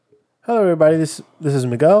Hello, everybody. This is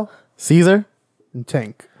Miguel, Caesar, and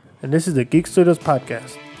Tank. and this is the Geek Studios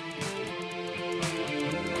podcast.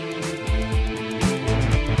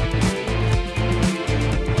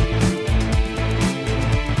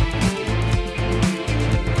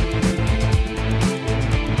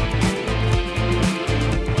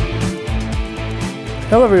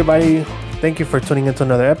 Hello, everybody. Thank you for tuning into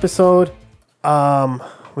another episode.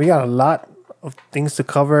 We got a lot of things to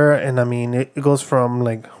cover, and I mean, it goes from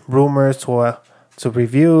like rumors to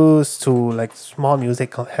reviews to like small news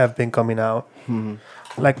that have been coming out.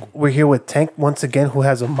 Like we're here with Tank once again, who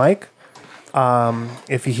has a mic.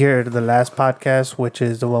 If you hear the last podcast, which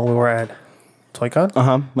is the one we were at ToyCon,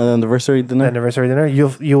 my anniversary dinner.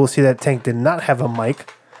 you will see that Tank did not have a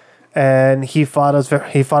mic, and he fought us.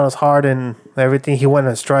 He fought us hard and everything. He went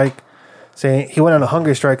on a strike, he went on a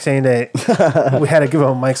hunger strike, saying that we had to give him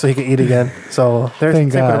a mic so he could eat again. So there's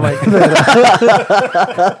Thank Tank with God.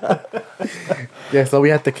 a mic. Yeah, so we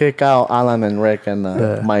had to kick out Alan and Rick and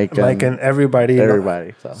Mike And everybody,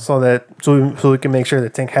 everybody. so we can make sure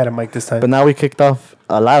that Tank had a mic this time. But now we kicked off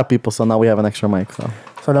a lot of people, so now we have an extra mic.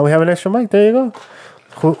 So now we have an extra mic. There you go.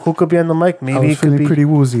 Who could be on the mic? Maybe I was it could feeling be pretty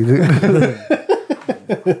woozy.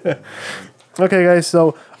 Okay, guys.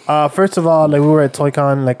 So first of all, like we were at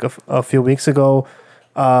ToyCon like a few weeks ago.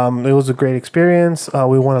 It was a great experience.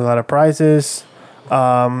 We won a lot of prizes.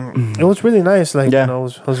 It was really nice. Like Yeah. it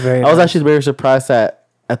was very. I was nice. actually very surprised at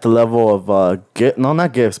the level of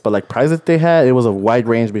not gifts, but like prizes they had. It was a wide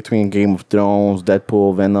range between Game of Thrones,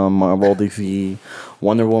 Deadpool, Venom, Marvel, DC,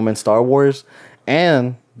 Wonder Woman, Star Wars,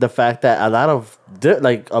 and the fact that a lot of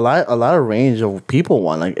range of people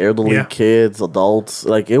won, like elderly, kids, adults.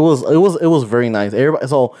 Like it was very nice. Everybody,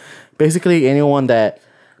 so basically anyone that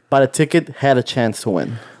bought a ticket had a chance to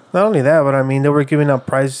win. Not only that, but I mean, they were giving out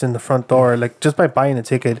prizes in the front door. Like just by buying a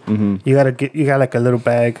ticket, you got like a little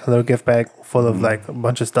gift bag full of like a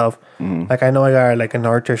bunch of stuff. Like I know I got like an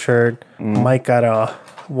Archer shirt. Mike got a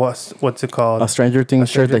what's it called? A Stranger Things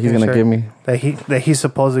shirt that he's gonna give me. That he's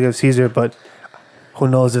supposed to give Caesar, but who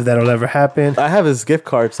knows if that'll ever happen. I have his gift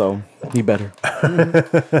card, so he better.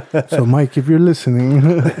 So, Mike, if you're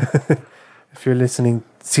listening, If you're listening,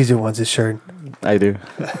 Caesar wants his shirt. I do.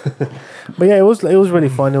 But yeah, it was really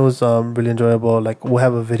fun. It was really enjoyable. Like we'll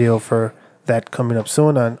have a video for that coming up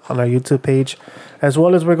soon on our YouTube page, as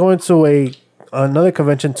well as we're going to another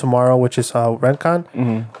convention tomorrow, which is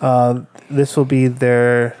RentCon. This will be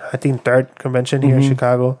their third convention here in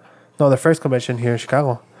Chicago. No, the first convention here in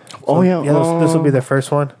Chicago. So, this will be their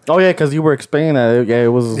first one. Oh yeah, because you were explaining that. Yeah, it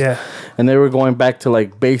was. Yeah. And they were going back to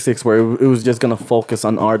like basics where it was just gonna focus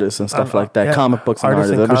on artists and stuff like that, comic books and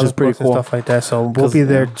artists, which is pretty cool. And stuff like that. So we'll be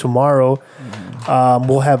there tomorrow.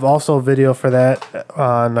 We'll have also a video for that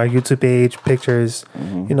on our YouTube page, pictures,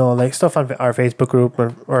 like stuff on our Facebook group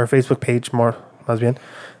or our Facebook page, more más bien.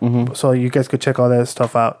 So you guys could check all that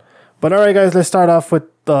stuff out. But all right, guys, let's start off with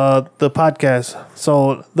the podcast.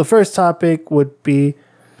 So the first topic would be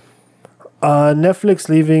Netflix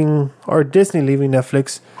leaving or Disney leaving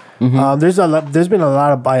Netflix. There's been a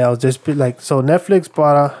lot of buyouts. Netflix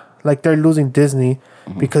bought they're losing Disney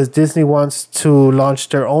because Disney wants to launch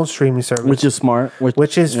their own streaming service, which is smart,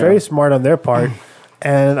 which is very smart on their part.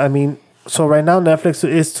 And I mean, so right now Netflix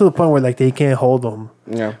is to the point where like they can't hold them.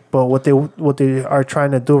 Yeah. But what they are trying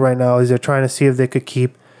to do right now is they're trying to see if they could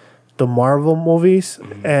keep the Marvel movies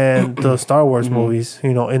and the Star Wars movies,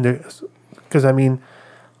 in there, because I mean,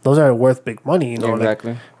 those are worth big money,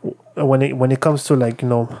 Exactly. Like, when it comes to like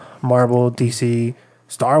Marvel, DC,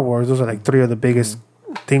 Star Wars, those are like three of the biggest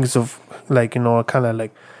things of like kind of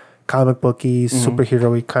like comic booky,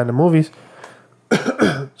 superhero-y kind of movies.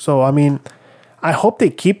 So I mean, I hope they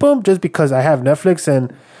keep them just because I have Netflix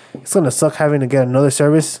and it's gonna suck having to get another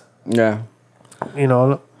service. Yeah.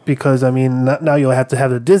 Because I mean now you'll have to have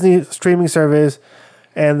the Disney streaming service.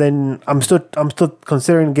 And then I'm still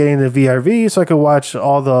considering getting the VRV so I could watch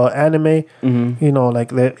all the anime.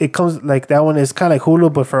 It comes like that one is kind of like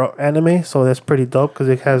Hulu but for anime, so that's pretty dope because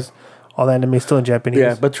it has all the anime still in Japanese.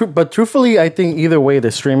 Yeah, but truthfully, I think either way,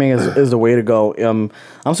 the streaming is the way to go.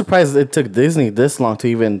 I'm surprised it took Disney this long to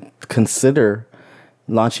even consider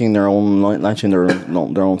launching their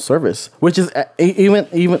own service, which is even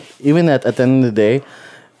at the end of the day.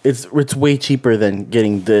 It's way cheaper than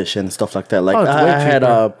getting Dish and stuff like that. Like I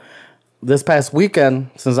had this past weekend,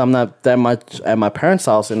 since I'm not that much at my parents'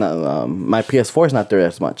 house and my PS4 is not there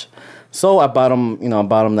as much, so I bought them.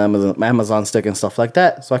 The Amazon stick and stuff like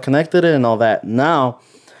that. So I connected it and all that. Now,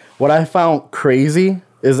 what I found crazy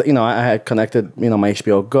is I had connected my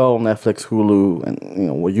HBO Go, Netflix, Hulu, and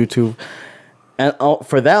YouTube, and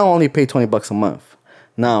for that I only pay $20 a month.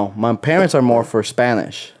 Now my parents are more for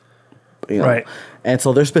Spanish. You know? Right. And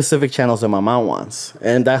so there's specific channels that my mom wants,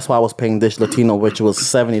 and that's why I was paying Dish Latino, which was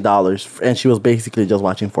 $70, and she was basically just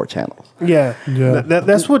watching 4 channels. Yeah, Yeah.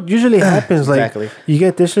 That's what usually happens. Like Exactly. you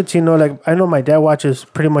get Dish Latino. Like I know my dad watches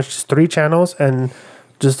pretty much just 3 channels and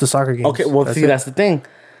just the soccer games. Okay, well, that's the thing.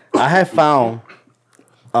 I have found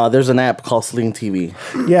there's an app called Sling TV.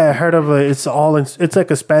 Yeah, I heard of it. It's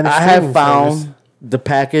like a Spanish. I have streaming found service. the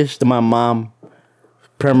package that my mom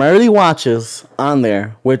primarily watches on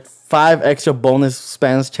there with 5 extra bonus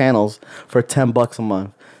Spanish channels for $10 a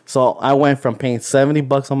month. So I went from paying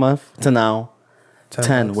 $70 a month to now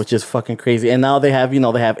 10, $10. which is fucking crazy. And now they have, they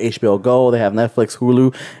have HBO Go, they have Netflix,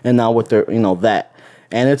 Hulu, and now with their, that.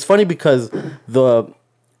 And it's funny because the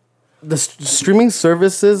streaming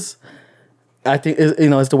services, I think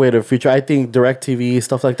is the way of the future. I think DirecTV,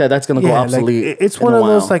 stuff like that, that's gonna go obsolete. Like, it's in one a of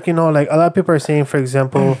those while. like a lot of people are saying, for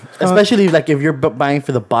example, Especially like if you're buying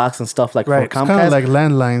for the box and stuff like Right. for It's Kind Comcast. of like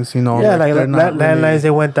landlines, yeah, like they're not landlines really-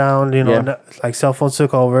 they went down. Yeah. Like cell phones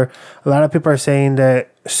took over. A lot of people are saying that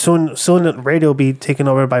soon radio will be taken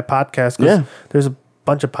over by podcasts. 'Cause Yeah. there's a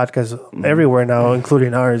bunch of podcasts everywhere now,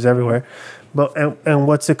 including ours everywhere. But and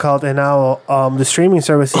what's it called? And now the streaming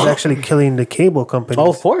service is actually killing the cable companies. Oh,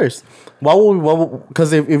 of course.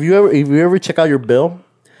 Because if you ever check out your bill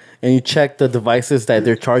and you check the devices that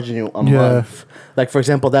they're charging you a month, like for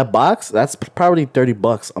example that box, that's probably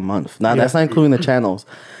 $30 a month. Now that's not including the channels.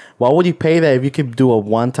 Why would you pay that if you could do a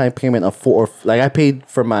one-time payment of 4? Like I paid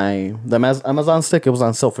for the Amazon stick, it was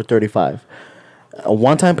on sale for $35. A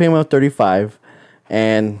one-time payment of $35,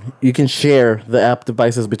 and you can share the app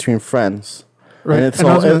devices between friends. Right. And, And so,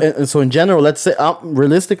 I was gonna- and so in general, let's say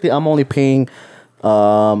realistically, I'm only paying.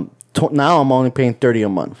 Now I'm only paying $30 a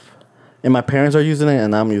month, and my parents are using it,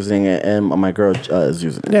 and I'm using it, and my girl is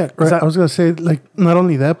using it. Yeah, 'cause Right, I was gonna say like not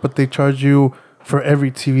only that, but they charge you for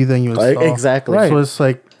every TV that you install. Exactly. So it's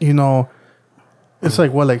like it's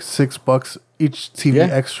like what, like $6 each TV Yeah.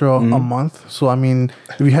 extra a month. So I mean,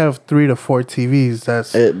 if you have 3 to 4 TVs,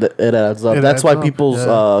 that's It adds up. It That's adds why up, people's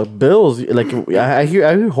yeah. bills, like I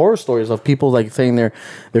hear horror stories of people like saying their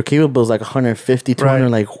cable bills like 150, 200.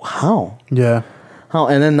 Right. Like how? yeah.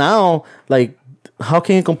 And then now, like, how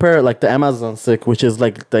can you compare it, like the Amazon stick, which is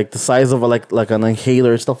like the size of like an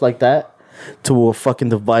inhaler and stuff like that, to a fucking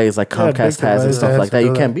device like Yeah, big Comcast has and device stuff that like has to that?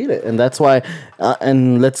 You do can't that. beat it, and that's why.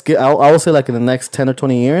 And I will say like in the next 10 or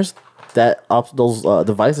 20 years, that those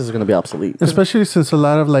devices are gonna be obsolete. Especially since a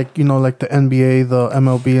lot of like the NBA, the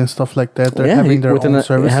MLB, and stuff like that, they're having their within own it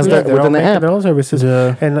services. has Yeah, their- within the making app. their own services.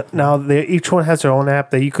 Yeah. And now each one has their own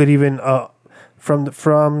app that you could even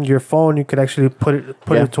from your phone you could actually put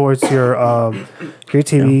Yeah. it towards your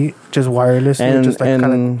TV just wirelessly, And just like and,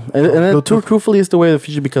 kind and, of and it truthfully is the way of the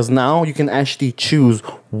future, because now you can actually choose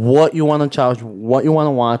what you want to charge, what you want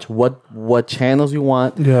to watch, what channels you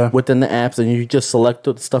want Yeah. within the apps, and you just select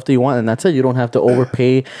the stuff that you want, and that's it. You don't have to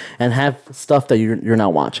overpay and have stuff that you're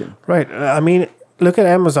not watching. right. I mean, look at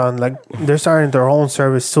Amazon. Like they're starting their own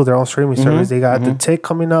service too, their own streaming service. They got the Tick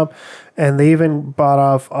coming up, and they even bought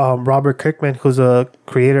off Robert Kirkman, who's a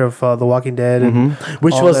creator of The Walking Dead, and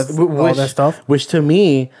Which all was all that stuff. Which to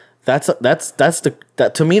me,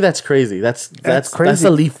 to me that's crazy. That's crazy. That's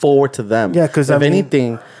a leap forward to them. Yeah, 'cause, if I mean-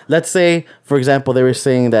 anything, let's say for example they were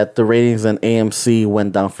saying that the ratings in AMC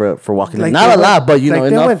went down for Walking Dead. Like, Not they a went- lot, but like, enough.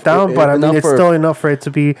 they went down, but I mean enough it's still enough for it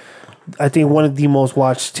to be, I think, one of the most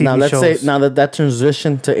watched TV now let's shows. say now that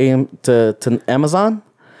transition to Amazon,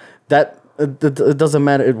 that it doesn't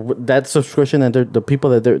matter. That subscription and the people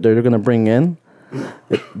that they're gonna bring in,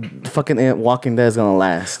 fucking Walking Dead is gonna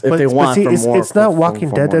last if they want. see, for it's, more, it's not for Walking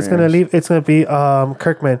more Dead that's gonna years. leave. It's gonna be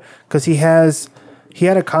Kirkman, because he had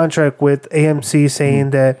a contract with AMC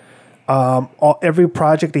saying that every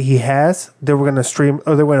project that he has, they were gonna stream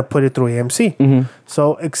or they were gonna put it through AMC.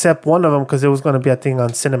 So except one of them, because it was gonna be, I think, on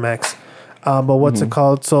Cinemax. But what's it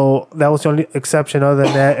called? So that was the only exception. Other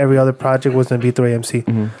than that, every other project was gonna be through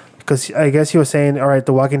AMC. Because I guess he was saying, all right,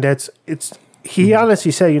 The Walking Dead's he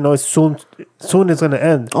honestly said, it's soon it's gonna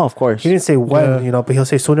end. Oh, of course. He didn't say when, Yeah. but he'll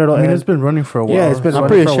say soon it'll I mean, end. it's been running for a while. Yeah, it's been I'm running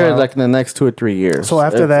pretty for a sure while. like in the next 2 or 3 years. So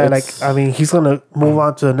after that, it's- he's gonna move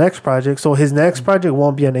on to the next project. So his next project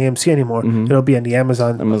won't be on AMC anymore. It'll be on the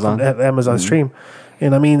Amazon stream.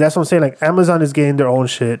 And I mean, that's what I'm saying. Like Amazon is getting their own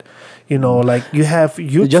shit. Like you have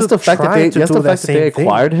YouTube just the fact that trying to do that they same thing.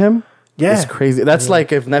 acquired him. Yeah. It's crazy. That's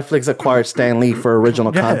like if Netflix acquired Stan Lee for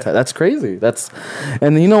original Yeah. content. That's crazy.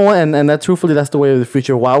 And you know what? And that truthfully, that's the way of the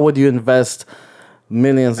future. Why would you invest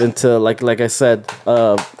millions into like I said,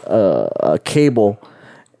 cable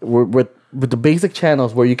with the basic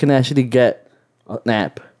channels where you can actually get an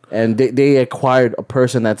app, and they acquired a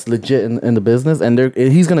person that's legit in the business, and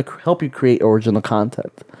he's gonna help you create original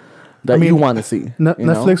content. that I mean, you want to see. You know?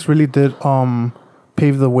 Netflix really did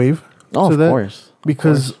pave the wave Oh, to of that course.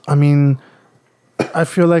 because I mean, I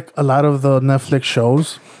feel like a lot of the Netflix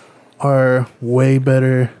shows are way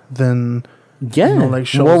better than Yeah, you know, like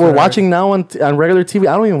shows what we're that are- watching now on regular TV.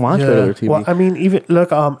 I don't even watch Yeah. regular TV. Well, I mean, even look,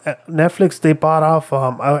 Netflix they bought off.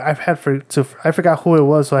 I've had I forgot who it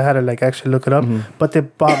was, so I had to like actually look it up. But they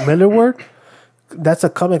bought Millerwork. That's a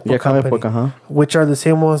comic book Yeah, comic company, book, which are the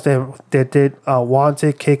same ones that did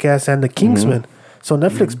Wanted, Kick-Ass, and The Kingsman. So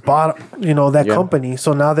Netflix bought that Yeah. company.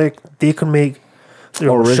 So now they can make their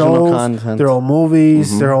own Original shows, content. their own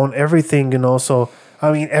movies, their own everything. So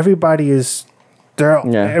I mean, everybody's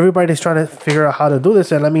trying to figure out how to do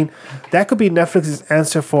this, and I mean, that could be Netflix's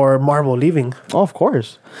answer for Marvel leaving. Oh, of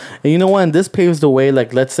course. And you know what? And this paves the way.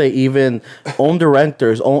 Like, let's say even own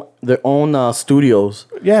directors, own their own studios.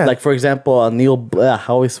 Yeah. Like, for example, Neil. I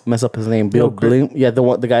always mess up his name. Bill Neil Blim. Yeah,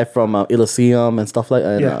 the guy from Elysium and stuff like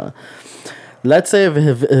that. And, Yeah. let's say if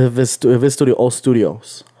his studio, all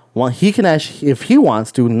studios. Well, he can actually, if he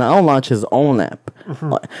wants to, now launch his own app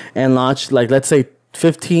and launch, like, let's say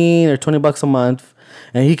 $15 or $20 a month,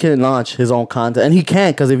 and he can launch his own content. And he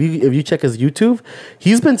can, because if you check his YouTube,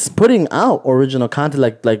 he's been putting out original content,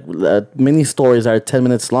 like mini stories that are 10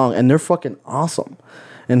 minutes long, and they're fucking awesome.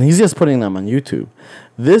 And he's just putting them on YouTube.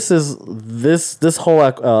 This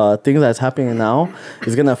whole thing that's happening now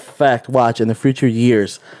is gonna affect. Watch in the future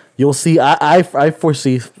years, you'll see. I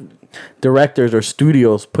foresee directors or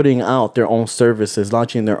studios putting out their own services,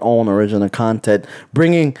 launching their own original content,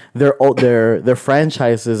 bringing their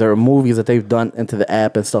franchises or movies that they've done into the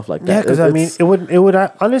app and stuff like that. Yeah, because I mean, it would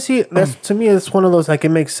honestly. That's to me, it's one of those like it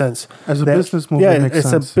makes sense As a business move, Yeah, it makes it's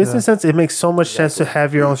sense, a business sense. It makes so much sense to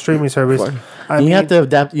have your own streaming service. And you have to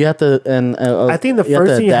adapt. You have to, and I think the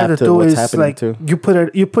first thing you have to do what's is happening like too.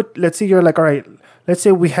 you put. Let's say you're like, all right. Let's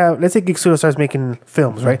say Geek Studio starts making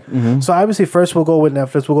films, right? So obviously, first we'll go with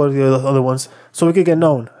Netflix. We'll go to the other ones, so we could get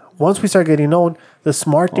known. Once we start getting known, the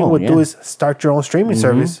smart thing do is start your own streaming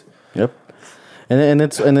service. Yep. And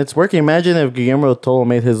it's working. Imagine if Guillermo del Toro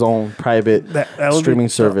made his own private That would streaming be-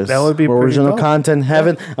 service. that would be where pretty original dope. content.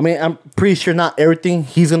 I mean, I'm pretty sure not everything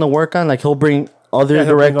he's gonna work on. Like he'll bring other Yeah,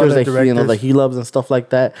 he'll bring directors other that directors. that he loves and stuff like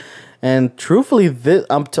that. And truthfully,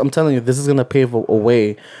 I'm telling you, this is gonna pave a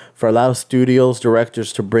way for a lot of studios,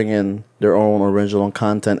 directors to bring in their own original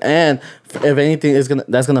content. And if anything,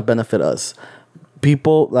 that's gonna benefit us.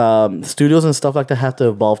 People, studios and stuff like that have to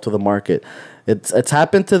evolve to the market. It's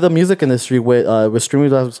happened to the music industry with streaming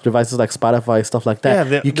devices like Spotify, stuff like that.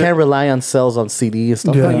 Yeah, you can't rely on sales on CD and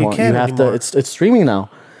stuff Yeah. anymore. You can't have anymore. to. It's streaming now.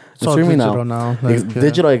 It's all streaming digital now, like, yeah.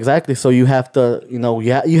 Digital, exactly. So you have to,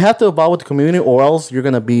 you have to evolve with the community, or else you're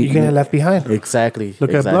gonna be You're gonna get left behind. Exactly.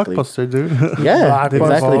 Look exactly. at Blockbuster, dude. Yeah, Blockbuster.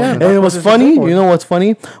 exactly. Yeah, And it was Blockbuster's funny. a big one. You know what's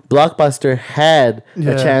funny? Blockbuster had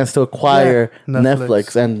Yeah. a chance to acquire Yeah. Netflix,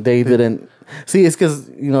 Netflix. and they didn't. See, it's because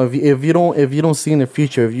if you don't see in the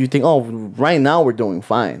future, if you think, oh, right now we're doing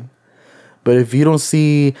fine, but if you don't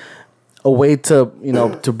see a way to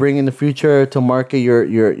to bring in the future to market your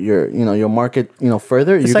market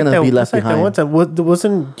further, It's you're like gonna that, be left it's like behind. that one time.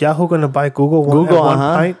 Wasn't Yahoo gonna buy Google? Google,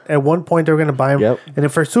 At one point, they were gonna buy them, Yep.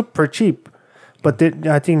 and for super cheap. But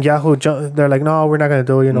I think Yahoo, they're like, no, we're not gonna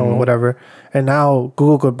do it, whatever. And now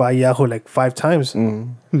Google could buy Yahoo like 5 times.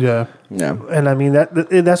 Yeah. Yeah. And I mean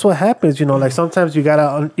that's what happens, like sometimes you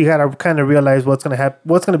gotta kind of realize what's gonna happen,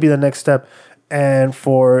 what's gonna be the next step. And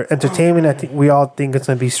for entertainment, I think we all think it's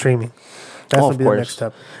gonna be streaming. That's gonna Of be the next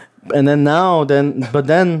course. step. And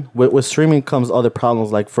then with streaming comes other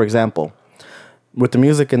problems. Like, for example, with the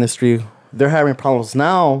music industry, they're having problems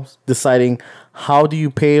now deciding how do you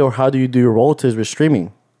pay or how do you do your royalties with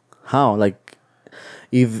streaming. How, like,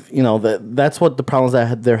 that's what the problems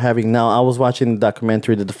that they're having now. I was watching the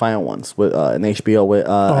documentary The Defiant Ones with an HBO with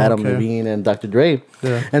Adam okay. Levine and Dr. Dre.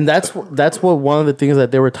 Yeah. And that's what one of the things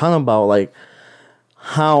that they were talking about, like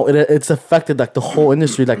how it's affected like the whole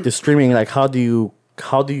industry, like the streaming. Like how do you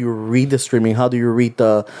read the streaming? How do you read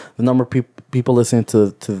the number of people listening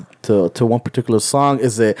to one particular song?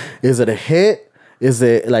 Is it a hit? Is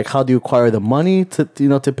it like how do you acquire the money to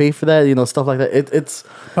pay for that? Stuff like that. It's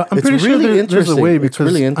But I'm it's pretty really sure there's a interesting. way It's because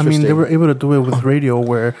really I mean interesting. they were able to do it with radio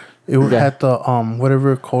where it had the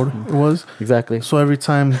whatever code it was. Exactly. So every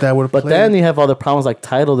time that would But play, then you have other problems like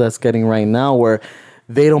Tidal that's getting right now where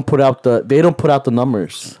they don't put out the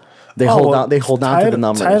numbers. They hold on to the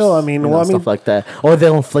numbers. Tidal, I mean, stuff like that, or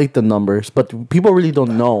they'll inflate the numbers. But people really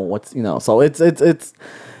don't know what's So it's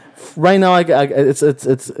right now. It's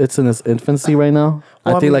in its infancy right now.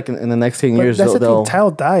 Well, I think like in the next 10 But years that's the they'll thing.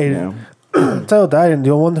 Tidal died. Yeah. Tidal died, and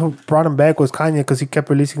the one who brought him back was Kanye because he kept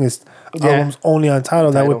releasing his albums only on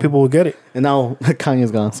Tidal. That way people would get it. And now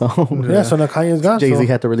Kanye's gone, so Yeah, so now Kanye's gone. Jay-Z so.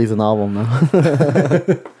 had to release an album now.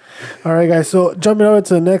 All right, guys. So jumping over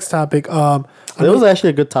to the next topic. It was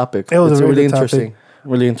actually a good topic. It was it's a really really good topic. interesting.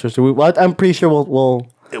 Really interesting. I'm pretty sure we'll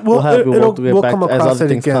We'll get back come as across other it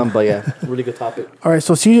things again. come. But yeah, really good topic. All right,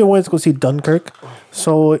 so CJ went to go see Dunkirk.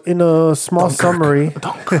 So in a small summary,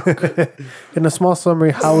 in a small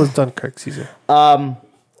summary, how was Dunkirk, CJ?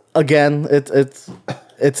 Again,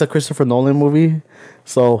 it's a Christopher Nolan movie,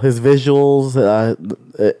 so his visuals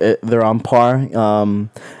they're on par.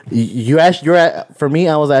 For me,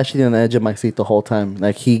 I was actually on the edge of my seat the whole time.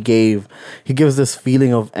 Like he gives this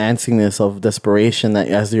feeling of antsiness, of desperation that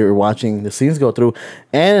as you're watching the scenes go through.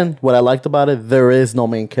 And what I liked about it, there is no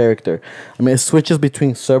main character. I mean, it switches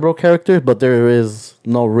between several characters, but there is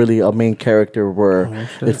no really a main character where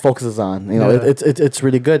it focuses on. You know, it's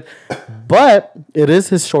really good. But it is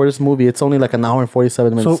his shortest movie. It's only like an hour and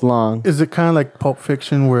 47 minutes long. Is it kind of like Pulp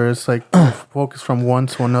Fiction, where it's like focus from one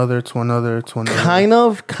to another to another to another?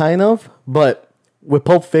 Kind of. But with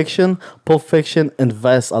Pulp Fiction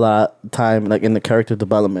invests a lot of time like in the character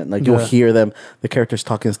development. Like you'll hear the characters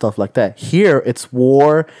talking stuff like that. Here it's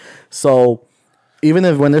war, so even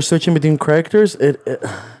if when they're switching between characters,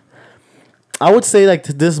 I would say like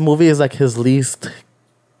this movie is like his least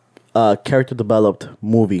character developed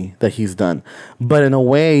movie that he's done. But in a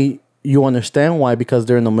way, you understand why, because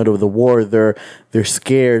they're in the middle of the war. They're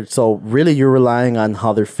scared. So really, you're relying on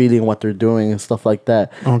how they're feeling, what they're doing, and stuff like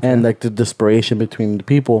that, and like the desperation between the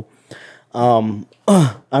people. I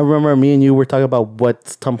remember me and you were talking about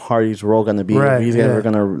what's Tom Hardy's role gonna be. Right, if he's ever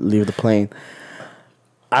gonna leave the plane.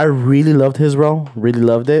 I really loved his role. Really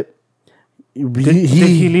loved it. Did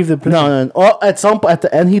he leave the plane? No. Oh, at the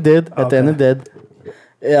end he did. At the end he did.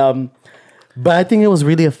 But I think it was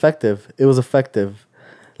really effective. It was effective.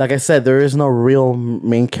 Like I said, there is no real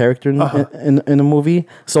main character in the movie.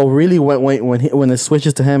 So really, when it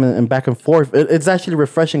switches to him and back and forth, it's actually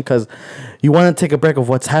refreshing because you want to take a break of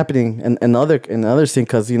what's happening in other scene,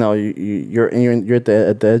 because you know you're at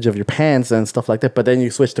the edge of your pants and stuff like that. But then you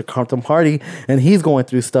switch to Tom Hardy and he's going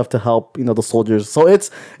through stuff to help the soldiers. So it's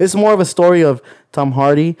more of a story of Tom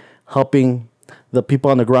Hardy helping the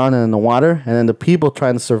people on the ground and in the water, and then the people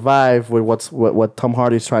trying to survive with what Tom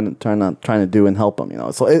Hardy's trying to do and help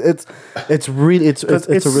them. So it's a really good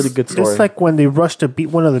story. It's like when they rushed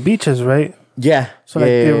one of the beaches, right? Yeah. So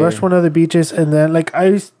they rushed one of the beaches, and then like I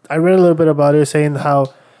read a little bit about it, saying how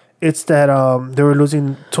it's that they were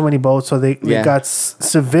losing too many boats, so they got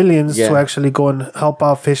civilians to actually go and help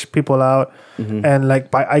out, fish people out, and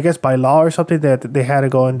like by law or something that they had to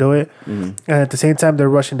go and do it. And at the same time they're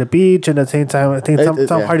rushing the beach, and at the same time I think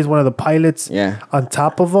Tom Hardy's one of the pilots on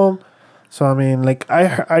top of them. So I mean, like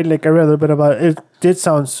I read a little bit about it. It did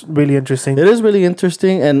sound really interesting. It is really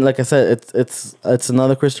interesting, and like I said, it's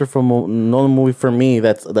another Christopher Nolan movie for me.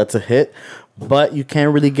 That's a hit. But you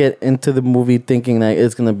can't really get into the movie thinking that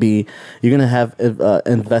you're gonna have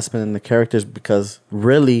investment in the characters, because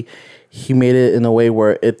really he made it in a way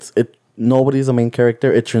where nobody's a main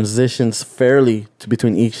character. It transitions fairly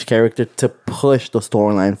between each character to push the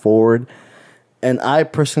storyline forward. And I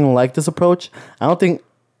personally like this approach. I don't think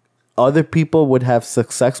other people would have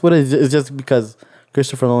success with it. It's just because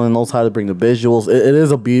Christopher Nolan knows how to bring the visuals. It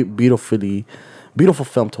is a beautiful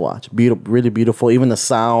film to watch. Really beautiful. Even the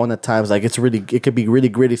sound at times, like it could be really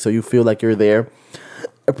gritty, so you feel like you're there.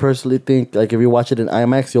 I personally think like if you watch it in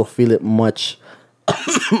IMAX, you'll feel it much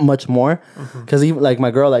more. Because even like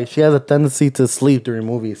my girl, like she has a tendency to sleep during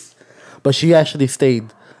movies, but she actually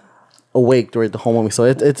stayed awake during the whole movie. So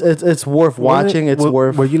it's worth watching.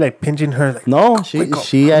 Were you like pinching her? Like, no,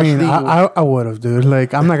 she actually. I would have, dude.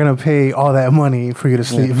 Like, I'm not gonna pay all that money for you to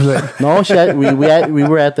sleep. Like, no, we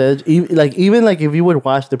were at the edge. Even if you would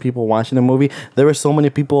watch the people watching the movie, there were so many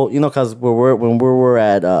people. Because when we were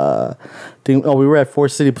at we were at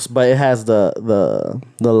Fort City, but it has the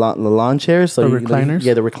lawn chairs, so the recliners.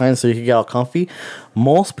 The recliners, so you can get all comfy.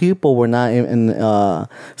 Most people were not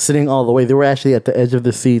sitting all the way. They were actually at the edge of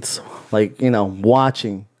the seats, like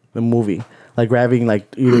watching the movie, like grabbing, like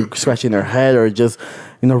either scratching their head or just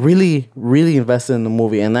really really invested in the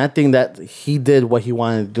movie. And I think that he did what he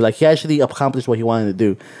wanted to do. Like he actually accomplished what he wanted to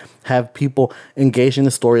do. Have people engaged in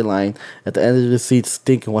the storyline at the end of the seats,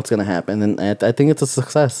 thinking what's gonna happen, and I think it's a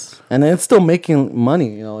success. And it's still making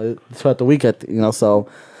money, throughout the week. So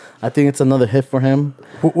I think it's another hit for him.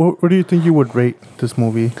 What do you think you would rate this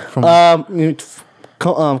movie from?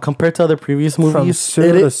 Compared to other previous movies, from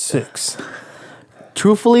 0 to 6.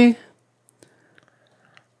 Truthfully,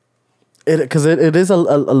 it is a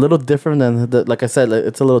little different than like I said, like,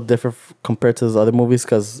 it's a little different compared to his other movies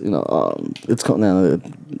because it's not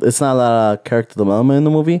a lot of character development in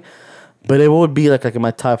the movie, but it would be like in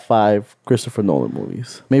my top 5 Christopher Nolan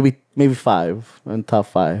movies, maybe 5 in top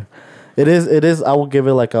 5. It is. I will give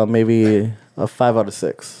it like maybe a 5 out of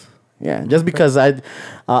 6. Yeah, just because I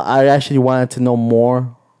actually wanted to know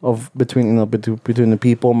more of between the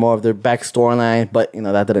people, more of their backstory, but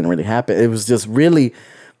that didn't really happen. It was just really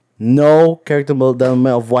no character development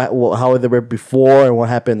of how they were before and what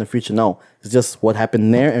happened in the future. No, it's just what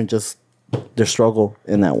happened there and just their struggle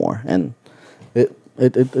in that war, and it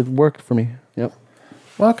worked for me. Yep.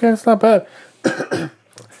 Well, okay, it's not bad.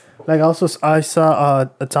 Like also, I saw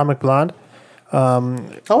Atomic Blonde. How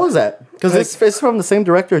was that? Because it's from the same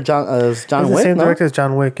director as John Wick. The same director as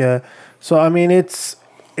John Wick. Yeah. So I mean, it's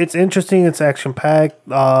interesting. It's action packed.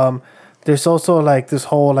 There's also like this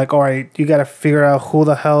whole like, all right, you got to figure out who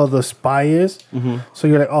the hell the spy is. Mm-hmm. So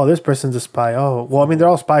you're like, oh, this person's a spy. Oh, well, I mean, they're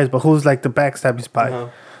all spies, but who's like the backstabbing spy?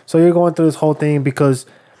 Uh-huh. So you're going through this whole thing because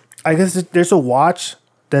I guess there's a watch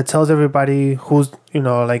that tells everybody who's,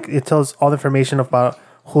 like it tells all the information about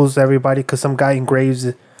who's everybody because some guy engraves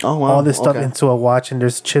all this stuff into a watch and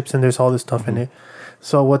there's chips and there's all this stuff in it.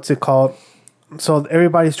 So what's it called? So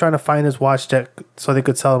everybody's trying to find his watch so they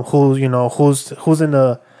could tell him who's in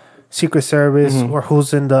the Secret Service or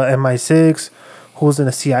who's in the MI6, who's in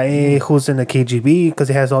the CIA, who's in the KGB because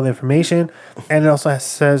it has all the information, and it also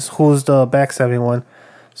says who's the backstabbing one.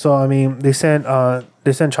 So I mean, they sent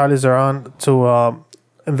Charlize Theron to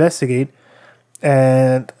investigate,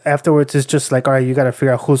 and afterwards it's just like, all right, you got to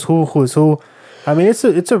figure out who's who. I mean, it's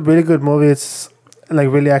a really good movie. It's like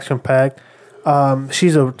really action packed.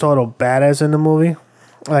 She's a total badass in the movie,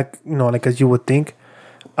 like as you would think.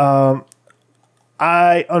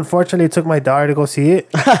 I unfortunately took my daughter to go see it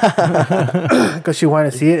because she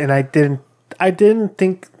wanted to see it, and I didn't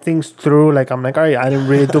think things through. Like I'm like, all right, I didn't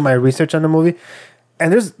really do my research on the movie,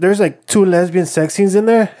 and there's like 2 lesbian sex scenes in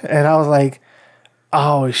there, and I was like,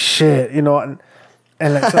 oh shit, and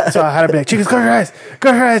like so I had to be like, chickies, cover her eyes,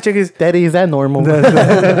 chickies. Daddy, is that normal?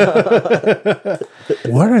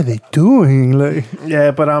 What are they doing? Like,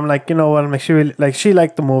 yeah, but I'm like, what? I'm like, she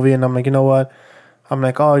liked the movie, and I'm like, you know what? I'm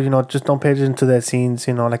like, oh, just don't pay attention to that scenes,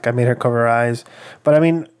 like I made her cover her eyes. But I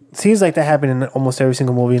mean, scenes like that happen in almost every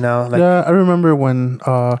single movie now. Like, yeah, I remember when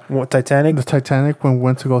Titanic? The Titanic, when we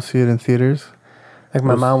went to go see it in theaters. Like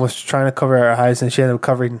my mom was trying to cover her eyes and she ended up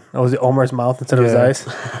covering, Omar's mouth instead of his eyes.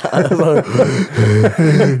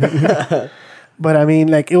 But I mean,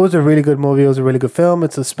 like, it was a really good movie. It was a really good film.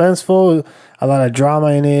 It's suspenseful, a lot of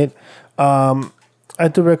drama in it. I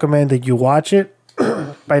do recommend that you watch it.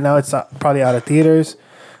 By now, it's probably out of theaters,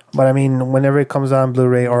 but I mean, whenever it comes on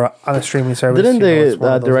Blu-ray or on a streaming service, didn't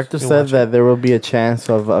the director said that there will be a chance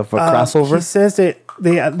of a crossover? He says that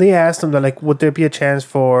they asked him that, like, would there be a chance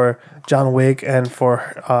for John Wick and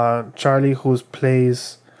for Charlie, who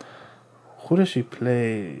does she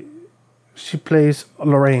play? She plays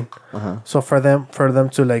Lorraine. Uh-huh. So for them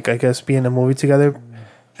to, like, I guess, be in a movie together.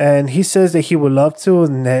 And he says that he would love to,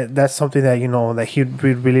 and that's something that, that he'd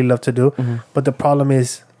really love to do. Mm-hmm. But the problem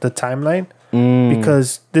is the timeline.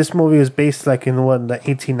 Because this movie is based, like, in what, the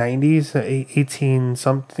 1890s? 18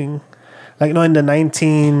 something? Like, no, in the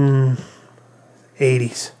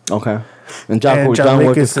 1980s. Okay. And John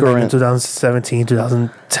Wick is current. In 2017,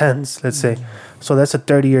 2010s, let's say. So that's a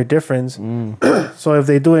 30-year difference. So if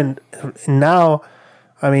they do it now,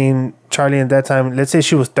 I mean, Charlie at that time, let's say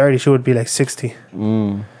she was 30, she would be like 60.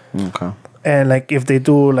 Okay. And like if they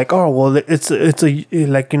do like, oh well, it's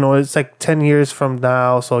like 10 years from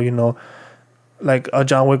now, so like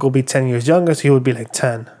John Wick will be 10 years younger, so he would be like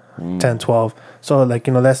 10, 12. So like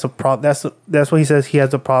that's the that's what he says. He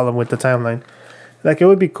has a problem with the timeline. Like it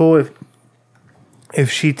would be cool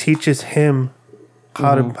if she teaches him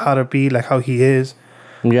how to be like how he is.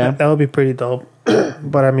 Yeah, that would be pretty dope.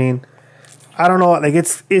 But I mean, I don't know. Like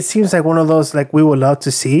it seems like one of those like we would love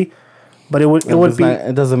to see, but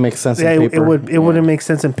it doesn't make sense. Yeah, in paper. It wouldn't make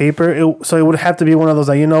sense in paper. So it would have to be one of those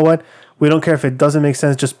like, you know what, we don't care if it doesn't make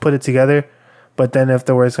sense, just put it together. But then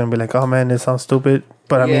afterwards, it's gonna be like, oh man, this sounds stupid.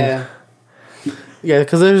 But I mean, yeah,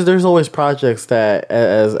 because there's always projects that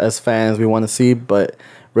as fans we want to see, but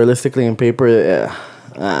realistically in paper,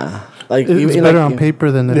 like it's better on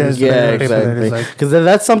paper than it is. Yeah, exactly. Because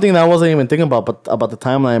that's something that I wasn't even thinking about. But about the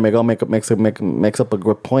timeline, Miguel makes up a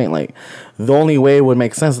good point. Like the only way it would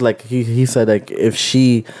make sense, like he said, like if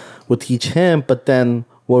she would teach him, but then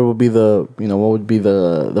what would be the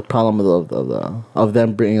problem of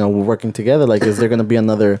them working together? Like, is there gonna be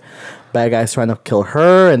another bad guys trying to kill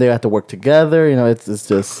her, and they have to work together? It's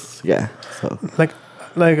just So like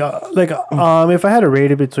If I had to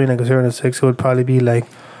rate it between like a 0 and a 6, it would probably be like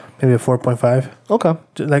maybe a 4.5. Okay.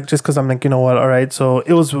 Like just because I'm like, you know what, all right, so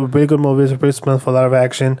it was a really good movie. It's a pretty smooth, a lot of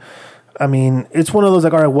action. I mean, it's one of those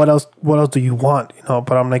like, all right, what else do you want, you know?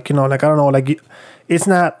 But I'm like, you know, like I don't know, like it's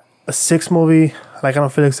not a 6 movie. Like I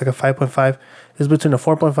don't feel like it's like a 5.5. It's between a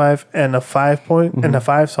 4.5 and a 5 point and a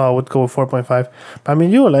 5, so I would go with 4.5. But I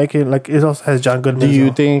mean, you would like it. Like it also has John Goodman. Do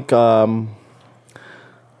you think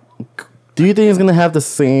it's gonna have the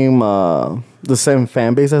same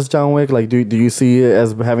fan base as John Wick? Like, do you see it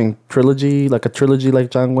as having a trilogy like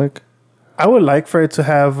John Wick? I would like for it to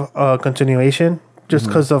have a continuation, just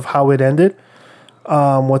because of how it ended.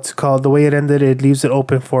 What's it called? The way it ended, it leaves it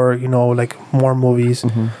open for, you know, like more movies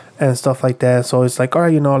and stuff like that. So it's like, all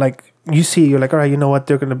right, you know, like you're like, all right, you know what?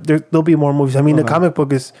 There'll be more movies. I mean, the comic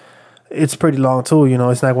book it's pretty long too. You know,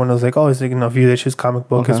 it's not one of those like, oh, it's like, you know, few issues comic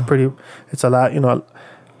book. It's a lot. You know,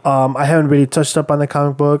 I haven't really touched up on the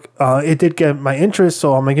comic book. It did get my interest,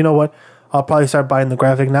 so I'm like, you know what? I'll probably start buying the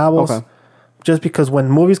graphic novels. Okay. Just because when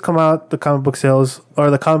movies come out, the comic book sales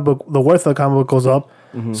or the worth of the comic book goes up.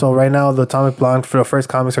 So right now, the Atomic Blonde for the first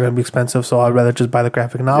comics are going to be expensive. So I'd rather just buy the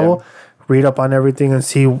graphic novel, read up on everything, and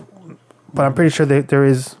see. But I'm pretty sure there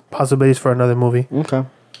is possibilities for another movie. Okay.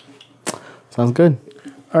 Sounds good.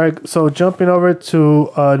 All right. So jumping over to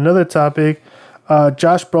another topic,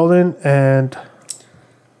 Josh Brolin and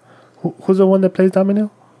who's the one that plays Domino?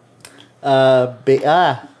 I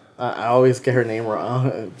always get her name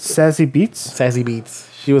wrong. Sassy Sassy Beats.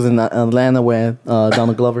 She was in Atlanta with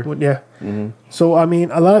Donald Glover. Yeah. So I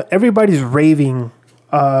mean, everybody's raving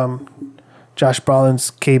Josh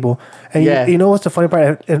Brolin's Cable, and you know what's the funny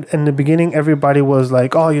part? In the beginning, everybody was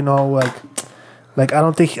like, "Oh, you know, like I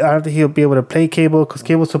don't think he'll be able to play Cable because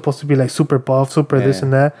Cable's supposed to be like super buff, super this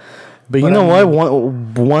and that." But you know what?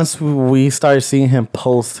 Once we started seeing him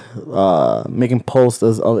post, making posts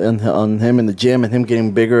on him in the gym and him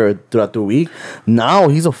getting bigger throughout the week, now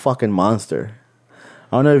he's a fucking monster.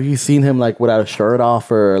 I don't know if you've seen him like without a shirt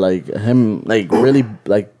off or like him like really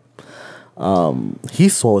like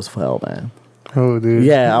he's swole as hell, man. Oh, dude.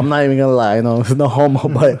 Yeah, I'm not even gonna lie. No, it's no homo,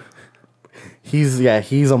 but he's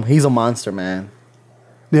a monster, man.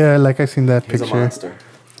 Yeah, like I seen that He's picture. a monster.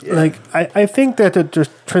 Yeah. Like I think that the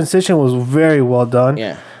transition was very well done.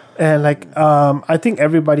 Yeah. And like I think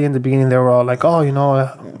everybody in the beginning they were all like, oh, you know,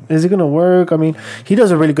 is it gonna work? I mean, he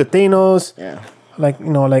does a really good Thanos. Yeah. Like, you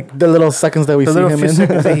know, like The little seconds that we the see little him few in.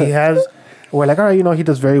 seconds that he has, we're like, all right, you know, he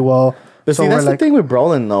does very well. But see, we're that's the like, thing with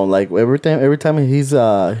Brolin though. Like every time he's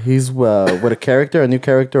with a character, a new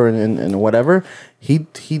character, and whatever, he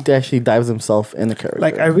actually dives himself in the character.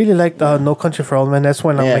 Like I really liked No Country for Old Men. That's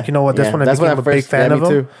when I'm Yeah, like, you know what? That's yeah. when I That's when became I a big first- fan yeah, of me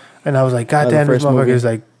him. too. And I was like, God That was the damn, this first motherfucker movie. is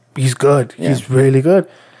like, he's good. Yeah. He's really good.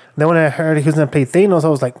 Then when I heard he was gonna play Thanos, I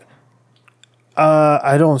was like,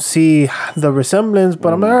 I don't see the resemblance,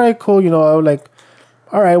 but I'm like, all right, cool. You know, I was like,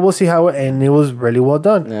 all right, we'll see how it. And it was really well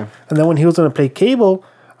done. Yeah. And then when he was gonna play Cable,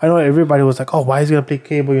 I know everybody was like, oh, why is he gonna play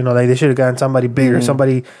Cable? You know, like they should have gotten somebody bigger,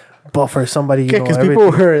 somebody buffer, somebody. You Yeah, know, because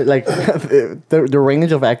people were like, the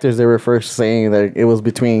range of actors they were first saying that it was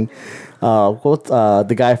between,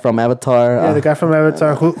 the guy from Avatar. Yeah, the guy from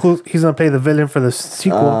Avatar, who he's gonna play the villain for the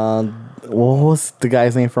sequel. What was the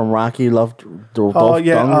guy's name from Rocky? Dolph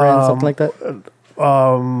yeah, Lundgren, something like that.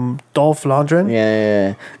 Dolph Lundgren.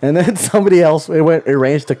 Yeah. And then somebody else it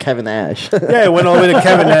ranged to Kevin Nash. Yeah, it went all the way to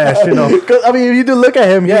Kevin Nash. You know, 'Cause, I mean, if you do look at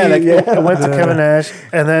him, it went to Kevin Nash,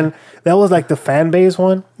 and then that was like the fan base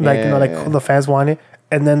one, like you know, like Yeah. the fans want it,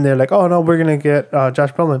 and then they're like, oh no, we're gonna get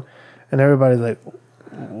Josh Brolin, and everybody's like,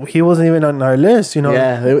 he wasn't even on our list, you know.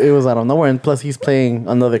 Yeah, it was out of nowhere, and plus he's playing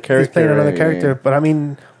another character. He's playing another character, but I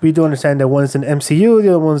mean, we do understand that one's in MCU, the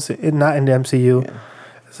other one's not in the MCU. Yeah.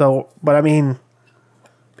 So, but I mean,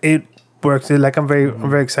 it works. Like I'm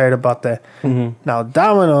very excited about that. Now,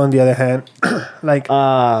 Domino, on the other hand, like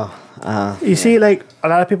you see, like a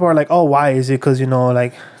lot of people are like, oh, why is it? Because you know,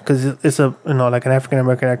 like because it's a like an African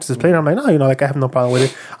American actress playing. I'm like, no, like I have no problem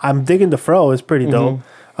with it. I'm digging the fro. It's pretty dope.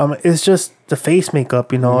 It's just the face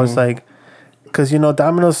makeup. It's like. Because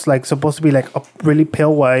Domino's like supposed to be like a really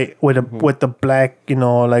pale white with a with the black,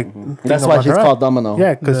 like That's thing why on she's her eye. called Domino.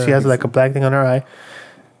 Yeah, because she has like a black thing on her eye,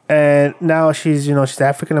 and now she's she's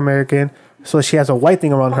African American, so she has a white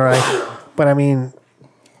thing around her eye. But I mean,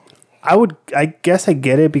 I guess I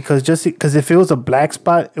get it because if it was a black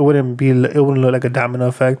spot, it wouldn't look like a domino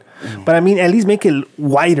effect. But I mean, at least make it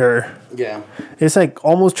whiter. Yeah. It's like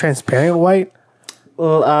almost transparent white.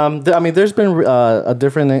 Well, I mean, there's been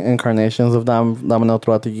different incarnations of Domino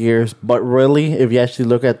throughout the years, but really, if you actually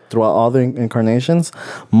look at throughout all the incarnations,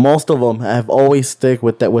 most of them have always stick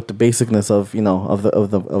with that, with the basicness of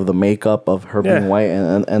the makeup of her being white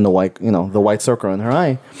and the white the white circle in her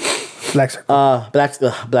eye, Black circle.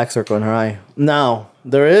 black circle in her eye. Now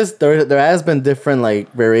there has been different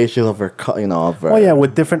like variations of her, of her. Oh yeah,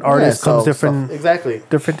 with different artists comes different exactly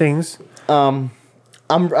different things.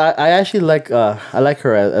 I actually like I like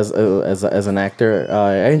her as an actor.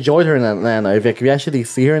 I enjoyed her in Atlanta. If you actually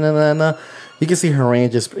see her in Atlanta, you can see her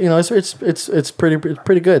range is it's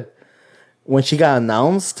pretty good. When she got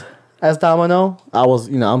announced as Domino, I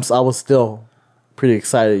was still pretty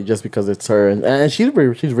excited just because it's her and she's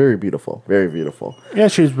very beautiful, very beautiful. Yeah,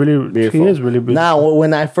 she's really beautiful. She is really beautiful. Now,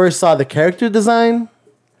 when I first saw the character design,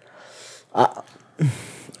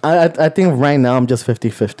 I think right now I'm just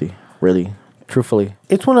 50-50, really. Truthfully,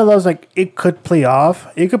 it's one of those like it could play off.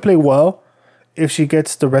 It could play well if she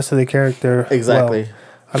gets the rest of the character exactly. well.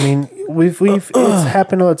 I mean, we've it's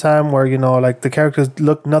happened all the time where like the characters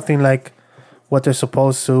look nothing like what they're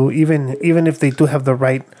supposed to. Even if they do have the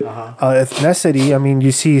right ethnicity. I mean,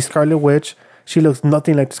 you see Scarlet Witch. She looks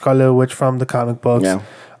nothing like Scarlet Witch from the comic books. Yeah.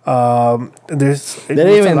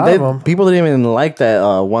 People didn't even like that.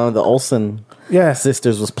 One of the Olsen. Yeah,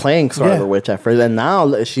 sisters was playing Scarlet Witch at first, and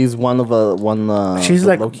now she's one of she's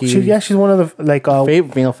like she's one of the like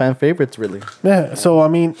fan favorites, really. Yeah, so I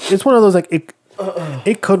mean, it's one of those like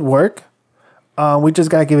it could work. We just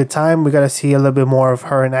gotta give it time. We gotta see a little bit more of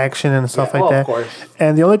her in action and stuff like that. Of course.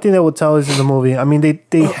 And the only thing that will tell is in the movie. I mean,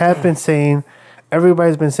 they have been saying,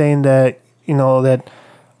 everybody's been saying that that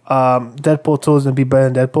Deadpool 2 is gonna be better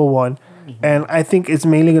than Deadpool 1, and I think it's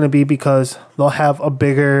mainly gonna be because they'll have a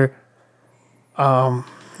bigger.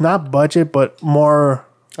 Not budget, but more.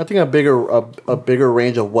 I think a bigger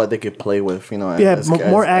range of what they could play with, Yeah,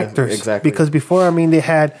 more actors. Exactly. Because before, they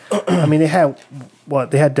had what?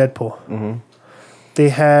 They had Deadpool. Mm-hmm. They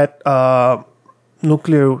had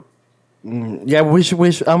nuclear. Yeah, which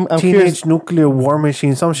I'm teenage curious. Nuclear war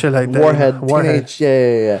machine, some shit like that. Warhead. Teenage,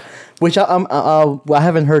 yeah. Which I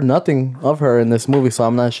haven't heard nothing of her in this movie, so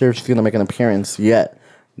I'm not sure if she's gonna make an appearance yet.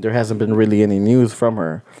 There hasn't been really any news from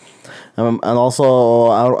her. And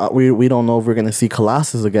also, we don't know if we're gonna see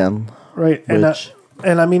Colossus again. Right,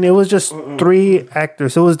 and I mean, it was just 3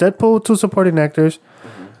 actors. It was Deadpool, 2 supporting actors,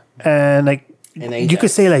 and like you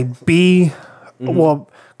could say like B. Mm-hmm. Well,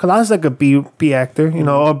 Colossus is like a B actor,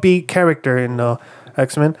 or B character in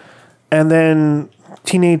X-Men, and then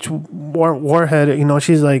Teenage Warhead.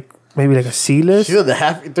 She's like. Maybe like a C list.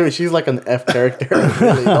 She's like an F character.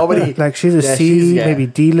 Really. Nobody like she's a C, maybe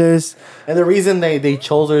D list. And the reason they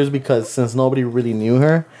chose her is because since nobody really knew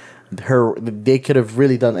her, they could have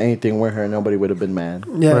really done anything with her. Nobody would have been mad.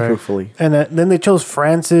 Yeah, right. Truthfully. And then they chose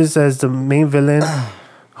Francis as the main villain.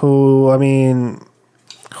 Who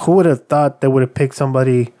would have thought they would have picked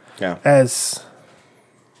somebody as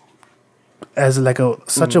like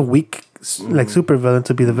such a weak like super villain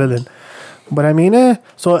to be the villain. But I mean,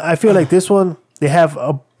 so I feel like this one they have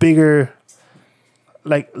a bigger,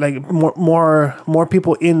 like more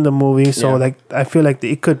people in the movie. So like I feel like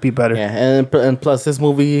it could be better. Yeah, and plus this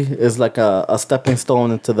movie is like a stepping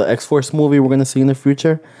stone into the X-Force movie we're gonna see in the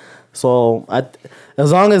future. So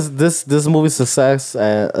as long as this movie's a success,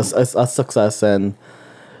 and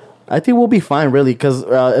I think we'll be fine really, because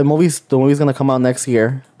the movie's gonna come out next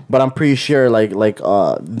year. But I'm pretty sure,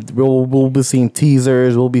 we'll be seeing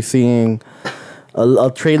teasers. We'll be seeing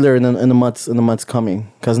a trailer in the months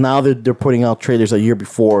coming. Because now they're putting out trailers a year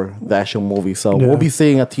before the actual movie, so we'll be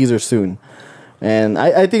seeing a teaser soon. And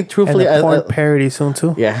I think truthfully, and a porn parody soon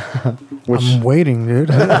too. Yeah, I'm waiting, dude.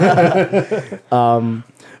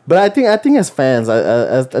 But I think as fans,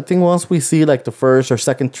 I think once we see like the first or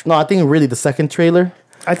second, I think really the second trailer.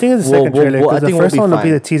 I think it's the second trailer. Because the first one will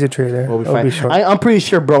be the teaser trailer. We'll be short. I'm pretty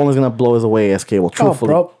sure Brolin's gonna blow us away as Cable.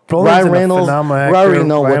 Truthfully, Ryan Reynolds, I already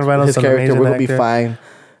know what his character. We're gonna be fine.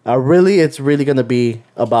 It's really gonna be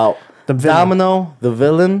about the Domino, the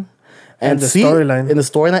villain, and the storyline. In the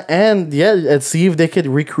storyline, and see if they could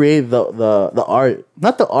recreate the art,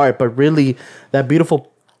 not the art, but really that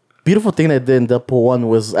beautiful thing that did in Deadpool 1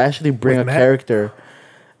 was actually bring a character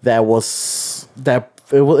that was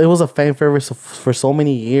it was a fan favorite for so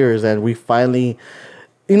many years, and we finally,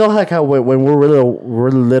 like how when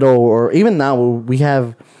we're little, or even now we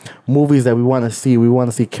have movies that we want to see. We want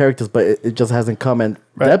to see characters, but it just hasn't come. And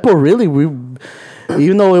Deadpool really,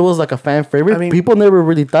 even though it was like a fan favorite, I mean- people never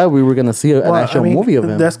really thought we were gonna see an actual movie of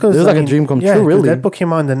him. That's because it was like a dream come true, 'cause really. Deadpool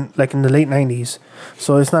came out in the late '90s,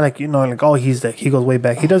 so it's not like like he goes way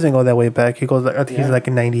back. He doesn't go that way back. He goes I think he's like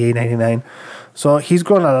in '98, '99. So he's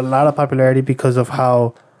grown a lot of popularity because of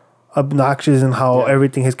how obnoxious and how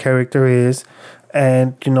everything his character is,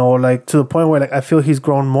 and like to the point where like I feel he's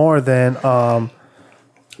grown more than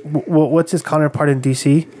what's his counterpart in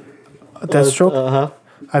DC, Deathstroke.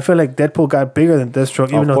 I feel like Deadpool got bigger than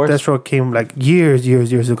Deathstroke, even though Deathstroke came like years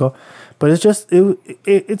ago. But it's just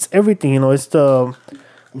it's everything, it's the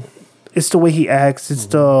way he acts, it's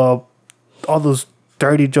the all those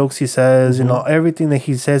dirty jokes he says, everything that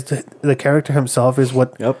he says to the character himself is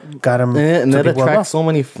what got him. And that attracts so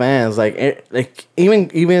many fans, like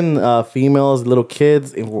even females, little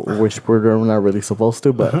kids, which we're not really supposed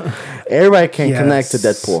to, but everybody can connect to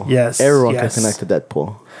Deadpool. Yes, everyone can connect to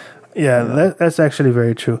Deadpool. Yeah, that's actually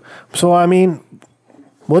very true. So, I mean,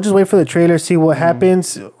 we'll just wait for the trailer, see what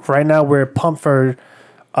happens. Right now, we're pumped for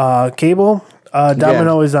Cable.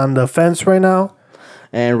 Domino is on the fence right now.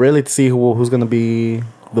 And really to see who's going to be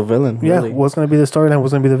the villain. Yeah, really. what's going to be the storyline,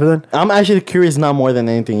 what's going to be the villain. I'm actually curious now more than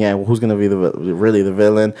anything, who's going to be the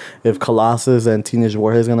villain. If Colossus and Teenage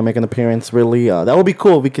Warhead is going to make an appearance, really. That would be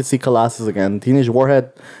cool if we could see Colossus again. Teenage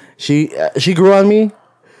Warhead, she grew on me.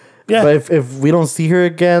 Yeah, but if we don't see her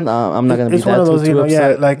again, I'm not gonna be. It's one of those, too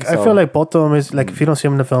upset. Yeah. Like I feel like both of them is like if you don't see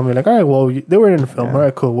them in the film, you're like, all right, well, they were in the film, all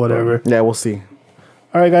right, cool, whatever. Yeah, we'll see.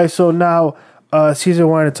 All right, guys. So now, Caesar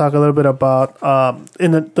wanted to talk a little bit about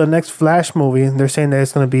in the next Flash movie. They're saying that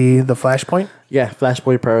it's gonna be the Flashpoint. Yeah,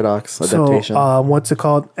 Flashpoint Paradox adaptation. So, what's it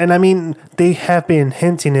called? And I mean, they have been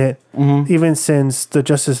hinting it even since the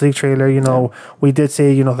Justice League trailer. We did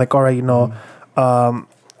say, like, all right,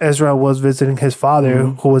 Ezra was visiting his father,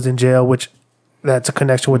 who was in jail, which that's a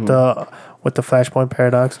connection with the Flashpoint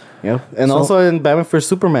Paradox. Yeah, and also in Batman vs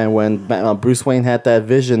Superman, when Bruce Wayne had that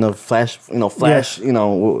vision of Flash,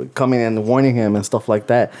 coming and warning him and stuff like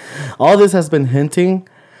that. All this has been hinting,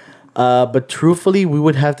 but truthfully, we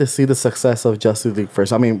would have to see the success of Justice League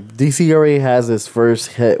first. I mean, DC already has its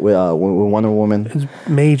first hit with Wonder Woman. It's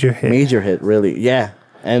major hit, really. Yeah,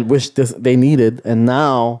 and which they needed, and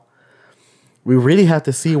now we really have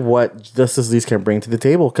to see what Justice League can bring to the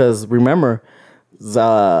table. Because remember,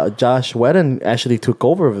 Josh Whedon actually took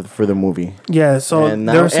over for the movie. Yeah, so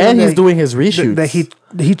and he's doing his reshoots.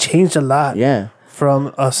 That he changed a lot. Yeah,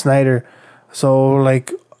 from Snyder. So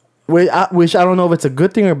like, which I don't know if it's a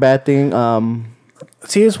good thing or bad thing.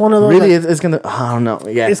 See, it's one of those. Really, it's gonna. I don't know.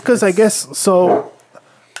 Yeah, it's because I guess so.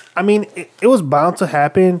 I mean, it was bound to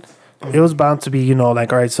happen. It was bound to be,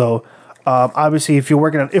 like, all right, so. Obviously, if I'm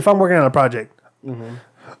working on a project,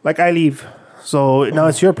 like I leave, so now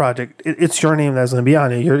it's your project. It's your name that's gonna be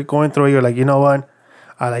on it. You're going through. You're like, you know what?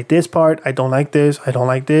 I like this part. I don't like this. I don't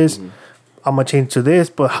like this. I'm gonna change to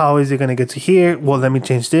this. But how is it gonna get to here? Well, let me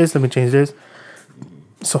change this. Let me change this.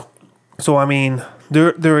 So I mean,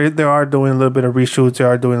 they are doing a little bit of reshoots. They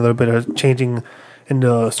are doing a little bit of changing in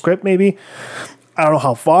the script. Maybe I don't know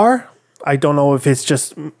how far. I don't know if it's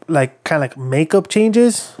just like kind of like makeup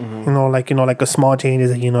changes, like a small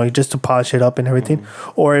changes, just to polish it up and everything,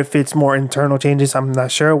 or if it's more internal changes. I'm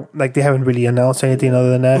not sure. Like they haven't really announced anything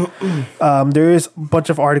other than that. There is a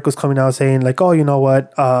bunch of articles coming out saying like, oh, you know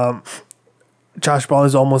what, Josh Brolin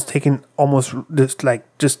is almost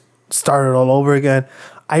just started all over again.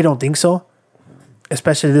 I don't think so,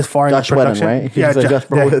 especially this far in the production. Whedon, right?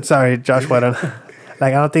 Yeah, sorry, Josh Whedon.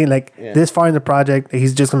 Like, I don't think, this far in the project,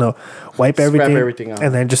 he's just going to wipe everything out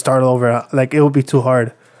and then just start over. Like, it would be too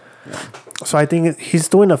hard. Yeah. So, I think he's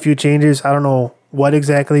doing a few changes. I don't know what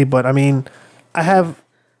exactly, but, I mean, I have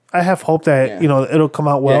hope that, it'll come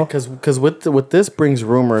out well. Yeah, because with this brings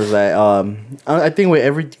rumors that, I think with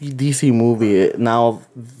every DC movie, now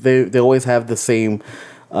they always have the same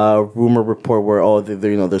rumor report where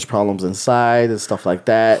there's problems inside and stuff like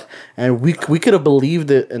that, and we could have believed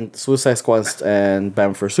it in Suicide Squad and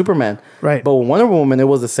Batman vs Superman, right? But with Wonder Woman, it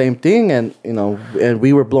was the same thing, and and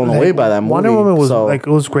we were blown away by that movie. Wonder Woman was it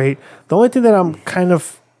was great. The only thing that I'm kind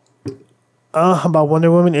of about Wonder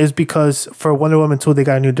Woman is because for Wonder Woman 2 they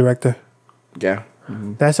got a new director. Yeah,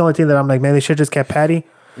 that's the only thing that I'm like, man, they should just kept Patty.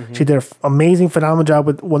 She did an amazing, phenomenal job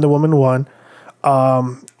with Wonder Woman 1.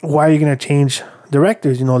 Why are you gonna change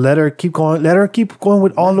directors? Let her keep going. Let her keep going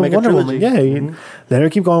with all the Wonder Woman. Yeah, let her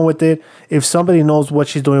keep going with it. If somebody knows what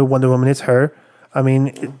she's doing with Wonder Woman, it's her. I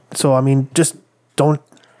mean, just don't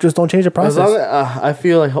change the process. As long I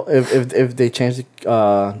feel like if they change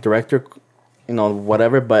the director,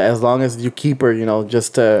 whatever. But as long as you keep her,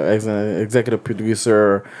 just as an executive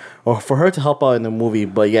producer or for her to help out in the movie.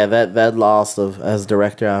 But yeah, that loss as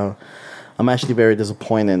director. I'm actually very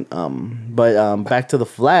disappointed. But back to the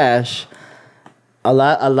Flash, a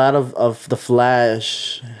lot of the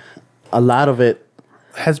Flash, a lot of it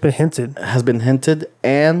Has been hinted. has been hinted,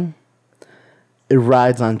 and it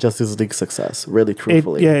rides on Justice League success. Really,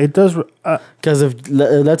 truthfully, It does. Because if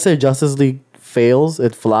let's say Justice League fails,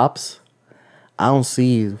 it flops. I don't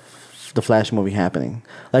see the Flash movie happening.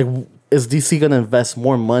 Like, is DC gonna invest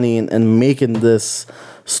more money in making this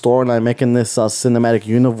storyline, making this cinematic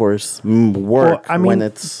universe work? I mean, when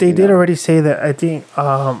it's they you did know? already say that. I think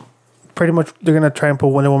pretty much they're gonna try and put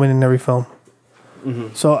Wonder Woman in every film.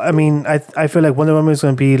 So I mean, I feel like Wonder Woman is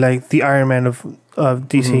gonna be like the Iron Man of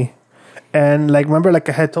DC, and like remember, like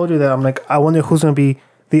I had told you that I'm like I wonder who's gonna be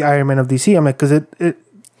the Iron Man of DC. I'm like because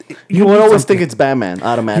You would always think it's Batman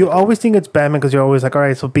automatically. you always think it's Batman because you're always like, all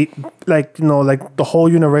right, so be like like the whole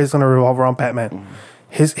universe is gonna revolve around Batman.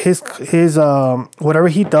 His whatever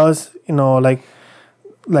he does,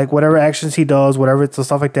 like whatever actions he does, whatever it's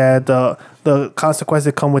stuff like that, the consequences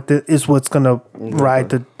that come with it is what's gonna ride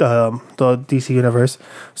the DC universe.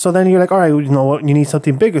 So then you're like, all right, you know what, you need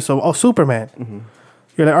something bigger. So Superman.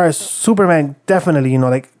 You're like, all right, Superman definitely,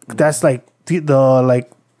 like that's like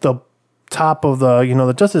the top of the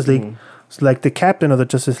the Justice League. It's like the captain of the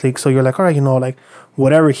Justice League. So you're like, all right, like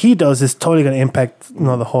whatever he does is totally gonna impact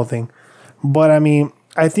the whole thing. But I mean,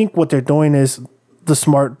 I think what they're doing is the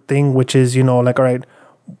smart thing, which is like, all right,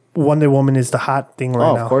 Wonder Woman is the hot thing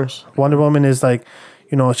right now. Of course. Wonder Woman is like,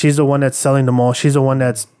 she's the one that's selling the most. She's the one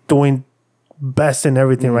that's doing best in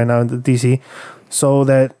everything right now in the DC. So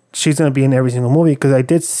that she's gonna be in every single movie. Because I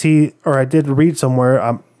did see or I did read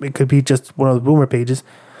somewhere, it could be just one of the rumor pages,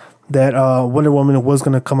 that Wonder Woman was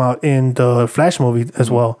gonna come out in the Flash movie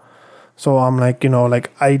as well. So I'm like,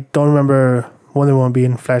 like I don't remember Wonder Woman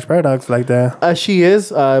being Flash Paradox like that. She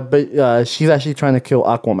is, but she's actually trying to kill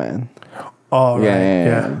Aquaman. Oh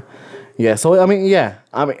right, Yeah. So I mean,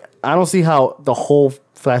 I don't see how the whole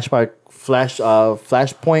Flashpoint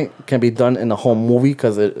can be done in the whole movie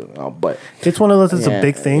because but It's one of those. It's a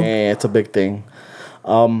big thing. Yeah, it's a big thing.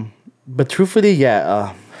 But truthfully,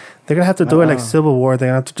 They're gonna have to do it like Civil War. They're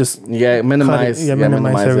gonna have to just minimize,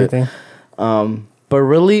 minimize everything. But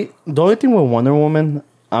really, the only thing with Wonder Woman,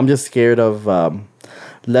 I'm just scared of.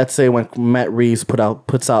 Let's say when Matt Reeves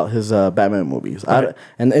puts out his Batman movies, Right.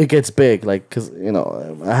 and it gets big, like because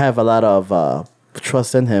I have a lot of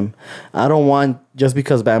trust in him. I don't want just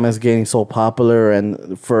because Batman's getting so popular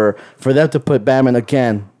and for them to put Batman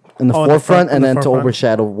again in the forefront and then to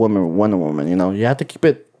overshadow Wonder Woman. You have to keep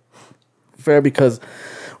it fair because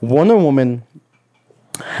Wonder Woman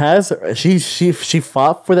has she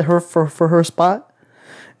fought for her spot.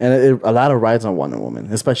 And a lot of rides on Wonder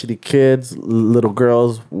Woman, especially kids, little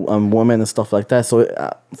girls, women, and stuff like that. So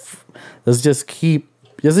let's just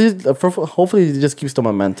hopefully it just keeps the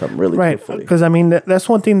momentum really. Right, because I mean that's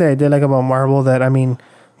one thing that I did like about Marvel. That I mean,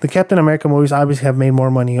 the Captain America movies obviously have made more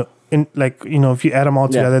money. In if you add them all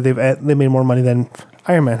together, they made more money than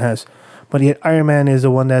Iron Man has. But yet Iron Man is the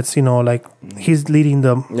one that's like he's leading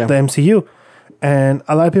the MCU, and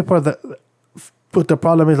a lot of people are But the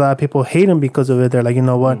problem is a lot of people hate him because of it. They're like, you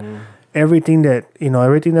know what? Everything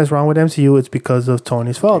that's wrong with MCU, it's because of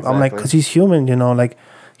Tony's fault. Exactly. I'm like, because he's human, like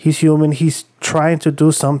he's human. He's trying to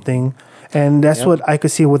do something. And that's what I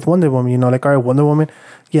could see with Wonder Woman, like, all right, Wonder Woman.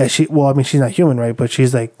 Yeah, she's not human, right? But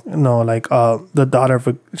she's like, the daughter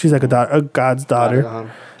of she's like a God's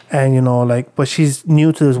daughter. And, but she's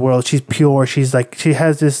new to this world. She's pure. She's like, she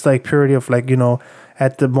has this like purity of like,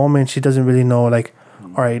 at the moment she doesn't really know like,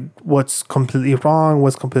 all right, what's completely wrong,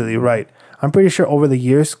 what's completely right. I'm pretty sure over the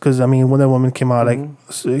years, because I mean, Wonder Woman came out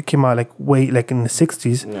way like in the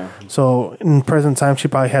 60s. Yeah. So in present time, she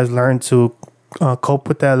probably has learned to cope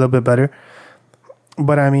with that a little bit better.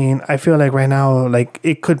 But I mean, I feel like right now, like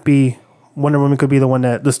it could be Wonder Woman could be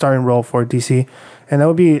the starting role for DC, and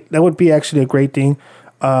that would be actually a great thing.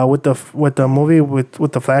 With the movie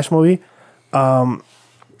with the Flash movie,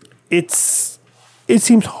 it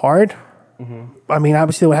seems hard. I mean,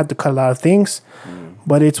 obviously, they would have to cut a lot of things,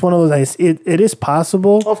 but it's one of those. It is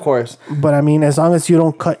possible, of course. But I mean, as long as you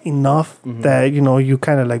don't cut enough that you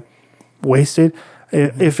kind of like waste it.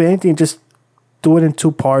 If anything, just do it in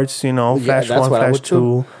two parts. Flash 1, Flash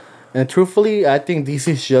 2. And truthfully, I think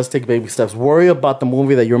DC should just take baby steps. Worry about the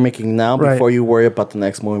movie that you're making now before you worry about the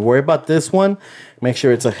next movie. Worry about this one. Make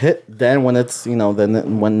sure it's a hit. Then when it's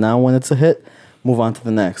when it's a hit, move on to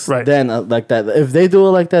the next. Right. Then like that. If they do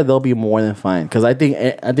it like that, they'll be more than fine. Because I think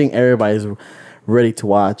everybody's ready to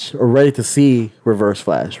watch or ready to see Reverse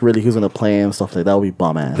Flash. Really, who's gonna play him, stuff like that. Will be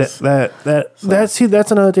bum ass. That's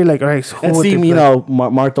another thing. Like, all right, and see,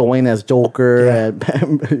 Martha Wayne as Joker,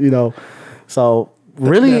 and so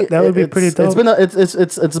really, that would be pretty It's dope. been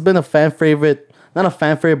it's been a fan favorite, not a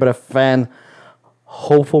fan favorite, but a fan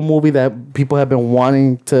hopeful movie that people have been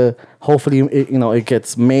wanting to. Hopefully, it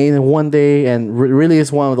gets made one day, and really,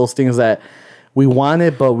 it's one of those things that we want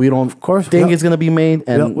it, but we don't. Of course, think we it's gonna be made.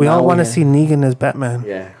 And we all now want to see Negan as Batman.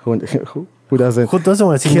 Yeah, who doesn't? Who doesn't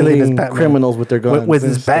want to see Negan as killing Batman? criminals with their guns with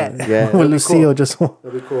and his stuff. bat. Yeah, with that'd be Lucille cool. just.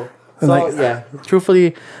 That'd be cool. So Like- yeah,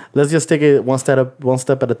 truthfully, let's just take it one step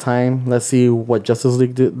at a time. Let's see what Justice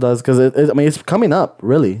League does, because it's coming up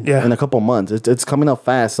really. Yeah. In a couple months, it's coming up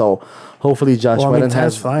fast. So hopefully Josh Well, I mean, Whedon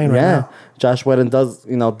time's has flying right now. Josh Whedon does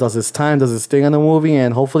his time, does his thing on the movie,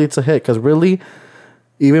 and hopefully it's a hit. Because really,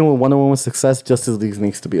 even with Wonder Woman's success, Justice League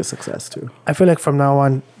needs to be a success too. I feel like from now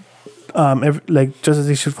on, Justice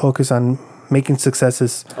League should focus on making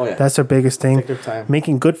successes. Oh, yeah. That's their biggest thing. Take their time.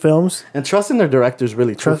 Making good films. And trusting their directors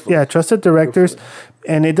really. truthfully. Trusted directors,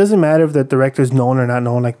 and it doesn't matter if the director's known or not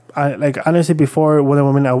known. Honestly, before Wonder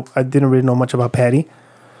Woman, I didn't really know much about Patty.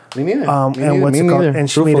 Me neither. And what's it called?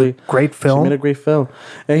 And she made a great film. She made a great film.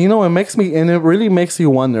 And it really makes you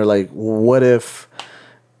wonder, like, what if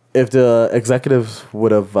the executives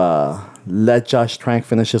would have let Josh Trank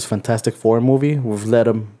finish his Fantastic Four movie, would have let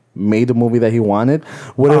him made the movie that he wanted?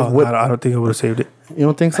 I don't think it would have saved it. You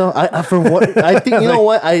don't think so? I think, you know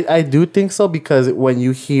what? I do think so, because when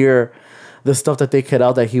you hear the stuff that they cut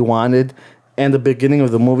out that he wanted, and the beginning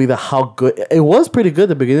of the movie, how good it was, pretty good.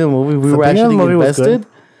 The beginning of the movie, we were actually invested.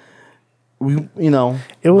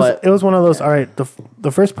 It was one of those. All right,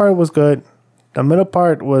 the first part was good. The middle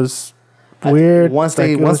part was weird. Once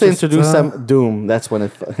they introduced Doom, that's when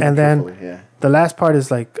it. And then the last part is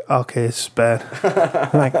like, okay, it's bad.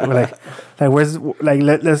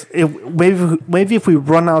 Maybe if we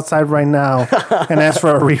run outside right now and ask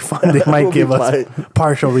for a refund, they might give us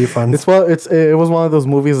partial refunds. It was one of those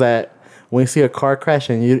movies that when you see a car crash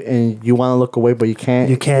and you want to look away, but you can't.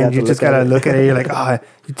 You can't. You just gotta look at it. You're like,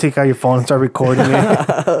 you take out your phone and start recording it.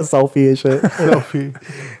 Selfie and shit. Selfie.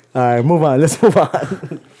 All right, move on. Let's move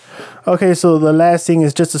on. Okay, so the last thing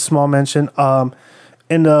is just a small mention.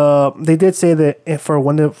 They did say that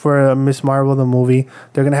for Miss Marvel the movie,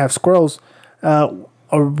 they're gonna have squirrels. A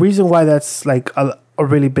reason why that's like a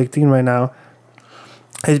really big thing right now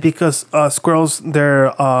is because squirrels,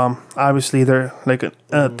 they're obviously they're like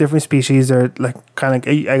a different species. They're like kind of,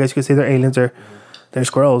 I guess you could say they're aliens. They're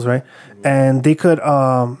squirrels, right? And they could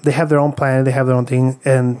they have their own planet, they have their own thing,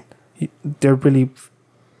 and they're really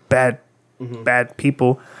bad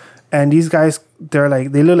people. And these guys, they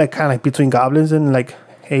look like kind of like between goblins and like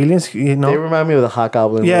aliens, you know. They remind me of the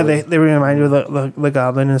Hobgoblin. Yeah, they remind you of the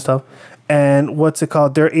goblin and stuff. And what's it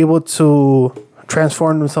called? They're able to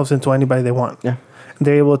transform themselves into anybody they want. Yeah.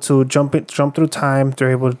 They're able to jump through time.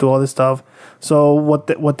 They're able to do all this stuff. So what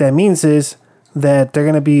that means is that they're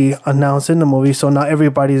gonna be announced in the movie. So now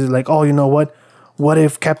everybody's like, oh, you know what? What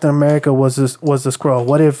if Captain America was the Skrull?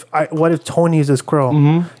 What if Tony is the Skrull?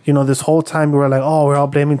 Mm-hmm. You know, this whole time we were like, oh, we're all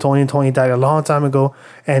blaming Tony. Tony died a long time ago,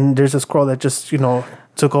 and there's a Skrull that just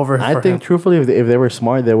took over. I think truthfully, if they were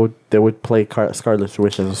smart, they would play Scarlet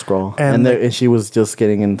Witch as a Skrull, and she was just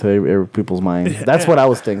getting into people's minds. That's what I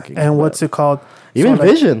was thinking. And what's it called? Even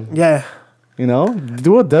Vision. Yeah.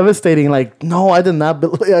 Do a devastating, like, no, I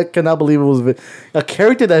cannot believe it was a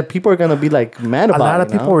character that people are gonna be like mad about. A lot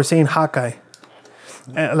of people were saying Hawkeye.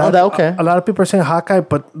 A lot of people are saying Hawkeye,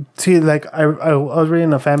 but see, like I was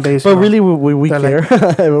reading a fan base. But really, we care.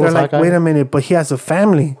 They're like, wait a minute, but he has a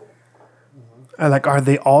family. And like, are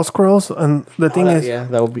they all Skrulls? And the thing is,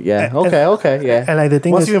 that would be okay, yeah. And like the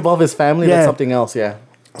thing once is, you involve his family, that's something else, yeah.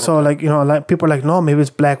 So like like people are like, no, maybe it's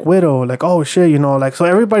Black Widow. Like, oh shit, like, so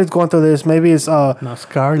everybody's going through this. Maybe it's not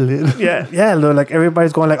Scarlet. yeah. Like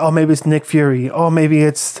everybody's going like, oh, maybe it's Nick Fury. Oh, maybe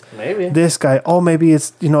it's this guy. Oh, maybe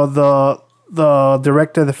it's the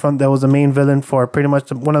director that was the main villain for pretty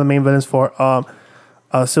much one of the main villains for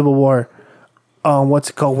Civil War.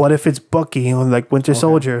 What's it called? What if it's Bucky? Like Winter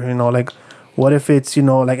Soldier? Like what if it's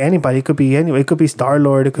like anybody? It could be anyway. It could be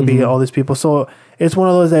Star-Lord. It could be all these people. So it's one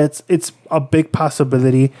of those that it's a big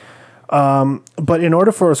possibility. But in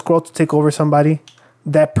order for a Skrull to take over somebody,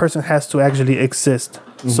 that person has to actually exist.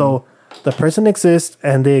 Mm-hmm. So the person exists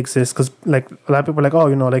and they exist because like a lot of people are like, oh,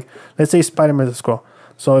 like let's say Spider-Man's a Skrull.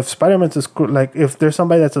 So if Spider-Man's a Skrull, like if there's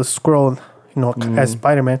somebody that's a Skrull, as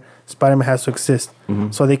Spider-Man has to exist.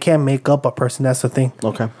 Mm-hmm. So they can't make up a person. That's the thing.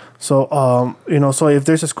 Okay. So so if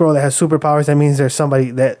there's a Skrull that has superpowers, that means there's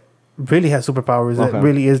somebody that really has superpowers, that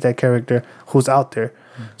really is that character who's out there.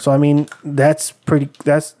 So I mean, that's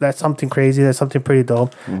something crazy. That's something pretty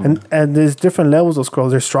dope. Mm-hmm. And there's different levels of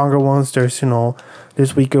Skrulls. There's stronger ones. There's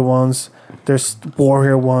there's weaker ones. There's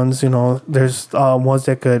warrior ones. There's ones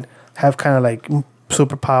that could have kind of like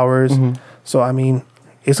superpowers. So I mean,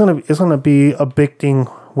 it's gonna be a big thing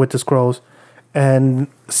with the Skrulls, and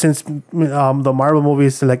since the Marvel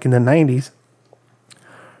movies like in the 90s,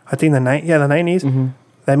 I think the 90s.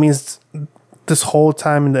 That means this whole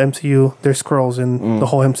time in the MCU, there's Skrulls in the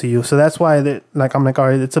whole MCU. So that's why I'm like, all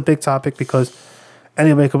right, it's a big topic because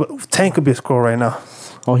Tank could be a Skrull right now.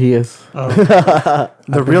 Oh, he is. The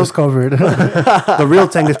real covered. the real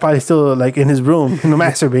Tank is probably still like in his room,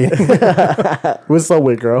 masturbating. With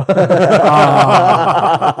Subway Girl. But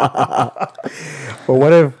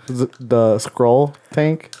what if the Skrull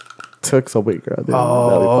Tank took Subway Girl? Dude?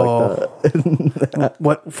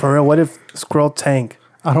 What for real? What if Skrull Tank?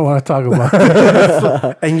 I don't want to talk about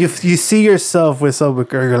it. And you see yourself with Subway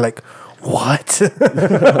Girl, you're like, what?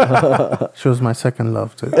 She was my second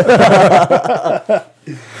love, too.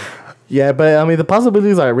 Yeah, but I mean, the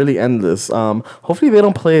possibilities are really endless. Hopefully, they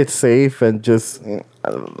don't play it safe and just.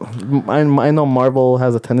 I know Marvel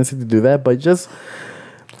has a tendency to do that, but just.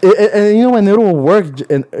 And you know, and it will work,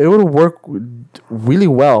 and it will work really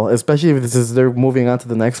well, especially if they're moving on to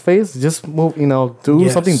the next phase. Just move, do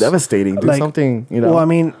something devastating, do something, Well, I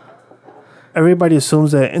mean, everybody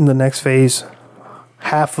assumes that in the next phase,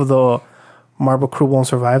 half of the Marvel crew won't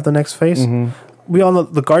survive the next phase. We all know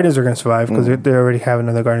the Guardians are going to survive because they already have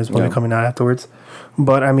another Guardians movie coming out afterwards.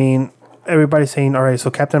 But I mean, everybody's saying, all right, so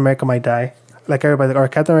Captain America might die. Like everybody, like, all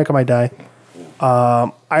right, Captain America might die.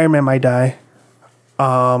 Iron Man might die.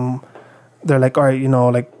 They're like, all right,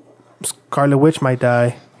 like Scarlet Witch might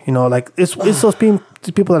die. Like it's those people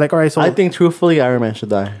that are like, all right, so I think truthfully, Iron Man should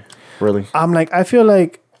die. Really, I'm like, I feel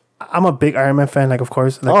like I'm a big Iron Man fan. Like, of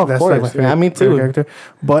course, like, of that's course, like my favorite, me too. favorite character.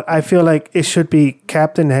 But I feel like it should be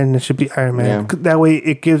Captain and it should be Iron Man. Yeah. That way,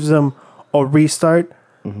 it gives them a restart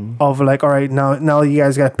of like, all right, now you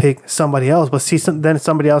guys got to pick somebody else. But then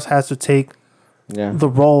somebody else has to take the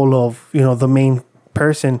role of the main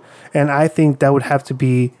person, and I think that would have to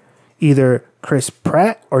be either Chris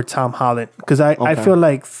Pratt or Tom Holland, because I feel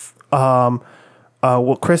like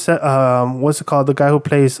Chris what's it called, the guy who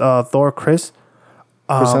plays Thor, Chris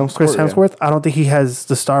Hemsworth. I don't think he has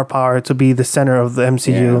the star power to be the center of the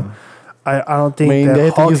MCU. I don't think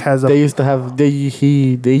that Hulk has they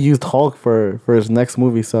used Hulk for his next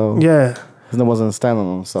movie, so yeah, it wasn't a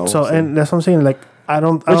standalone. So and that's what I'm saying, like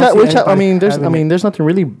there's nothing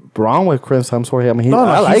really wrong with Chris Hemsworth. I mean,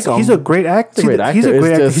 I like him. He's a great actor. He's a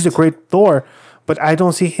great actor. He's a great Thor, but I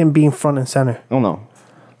don't see him being front and center. Oh no.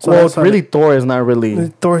 So well, really, Thor is not really.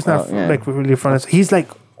 Thor's not like really front and center.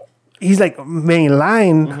 He's like main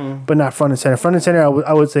line, but not front and center. Front and center,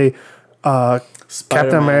 I would say,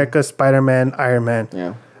 Captain America, Spider-Man, Iron Man.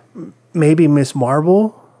 Yeah. Maybe Miss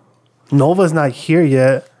Marvel. Nova's not here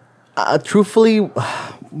yet. Truthfully,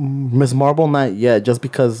 Miss Marvel not yet. Just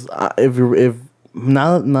because if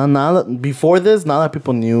not before this, not a lot of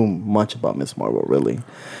people knew much about Miss Marvel really.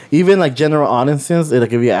 Even like general audiences,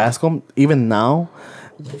 like if you ask them, even now,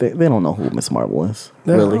 they don't know who Miss Marvel is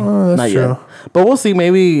really. Not true. yet. But we'll see.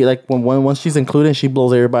 Maybe like when once she's included, she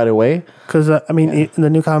blows everybody away. Because in the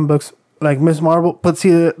new comic books, like Miss Marvel, but see,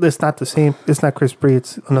 it's not the same. It's not Chris Bree.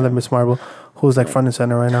 It's another Miss Marvel who's like front and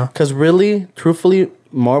center right now. Because really, truthfully,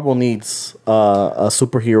 Marvel needs a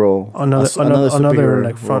superhero, another superhero,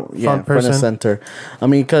 like front front person. and center. I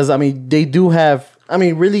mean, because they do have. I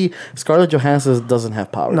mean, really, Scarlett Johansson doesn't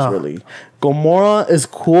have powers. No. Really, Gamora is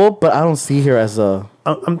cool, but I don't see her as a.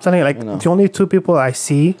 I'm telling you, like the only two people I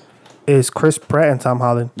see is Chris Pratt and Tom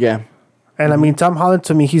Holland. Yeah. And I mean, Tom Holland,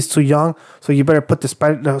 to me, he's too young, so you better put the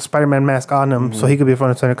Spider-Man mask on him so he could be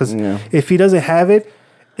front and center. Because if he doesn't have it,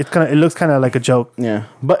 it looks kind of like a joke. Yeah,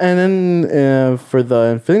 but and then for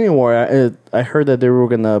the Infinity War, I heard that they were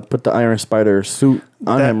gonna put the Iron Spider suit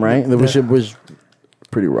on him, right? Which was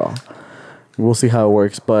pretty raw. We'll see how it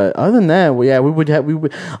works, but other than that, we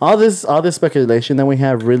would all this speculation that we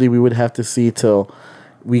have. Really, we would have to see till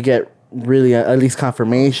we get really at least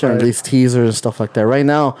confirmation, or at least teasers and stuff like that. Right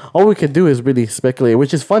now, all we could do is really speculate,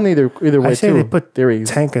 which is fun either way. I say too. they put theories.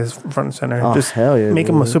 Tank as front and center. Oh, just hell yeah, make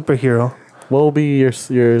him a superhero. What will be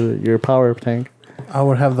your power, Tank? I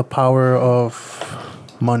would have the power of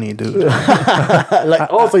money, dude.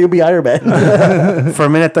 So you'll be Iron Man. For a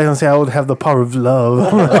minute, I can say I would have the power of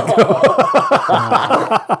love.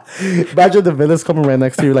 Imagine the villains coming right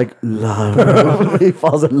next to you, like love. He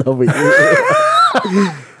falls in love with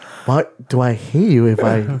you. What do I hate you if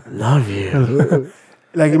I love you?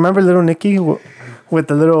 Like, remember little Nicky with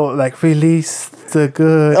the little, like, release the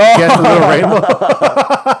good, get the little rainbow?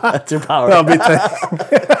 That's your power. I'll be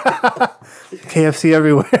KFC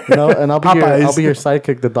everywhere. And I'll be your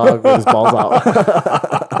sidekick, the dog with his balls out.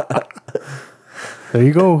 There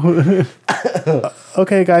you go.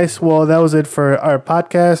 Okay, guys. Well, that was it for our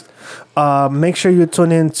podcast. Make sure you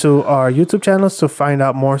tune in to our YouTube channels to find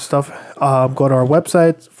out more stuff. Go to our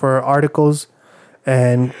website for articles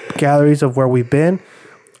and galleries of where we've been.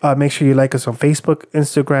 Make sure you like us on Facebook,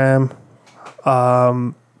 Instagram,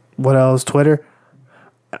 what else? Twitter.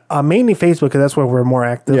 Mainly Facebook, because that's where we're more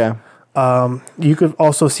active. Yeah. You could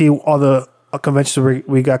also see all the conventions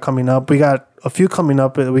we got coming up. We got a few coming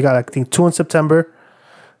up. We got, I think, 2 in September.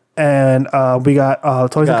 And we got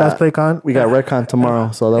Toys and Cosplay Con. We got Redcon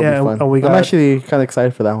tomorrow, so that'll be fun. I'm actually kind of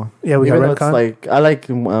excited for that one. Yeah, we Even got though it's Redcon. I like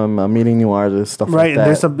meeting new artists, stuff Right, like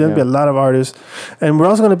that. and there'll be a lot of artists. And we're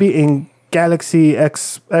also going to be in Galaxy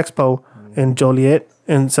Expo in Joliet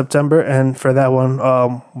in September. And for that one,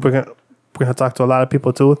 we're gonna talk to a lot of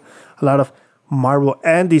people too. A lot of Marvel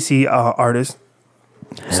and DC artists.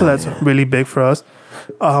 So that's really big for us.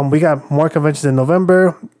 We got more conventions in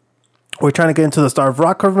November. We're trying to get into the Star of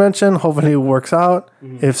Rock convention. Hopefully it works out.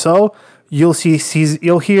 Mm-hmm. If so, you'll see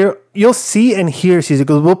and hear Caesar,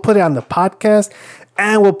 because we'll put it on the podcast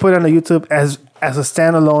and we'll put it on the YouTube as a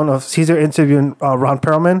standalone of Caesar interviewing Ron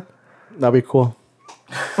Perlman. That'd be cool.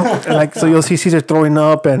 And so you'll see Caesar throwing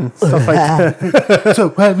up and stuff like that.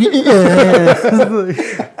 So,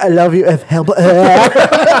 I love you as hell.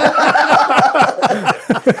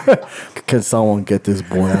 Can someone get this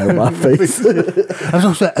boy out of my face? I'm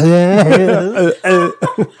so sad.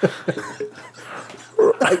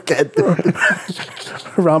 I can't do it.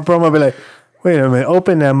 Ron Perlman will be like, wait a minute,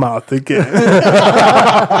 open that mouth again.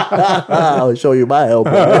 I'll show you my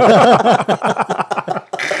elbow.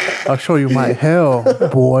 I'll show you my hell,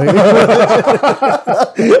 boy.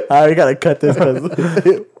 I gotta cut this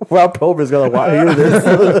because Rob Prober's gonna hear this.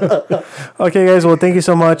 Okay, guys. Well, thank you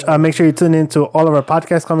so much. Make sure you tune in to all of our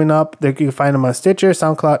podcasts coming up. You can find them on Stitcher,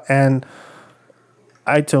 SoundCloud, and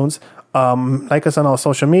iTunes. Like us on all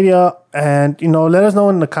social media, and let us know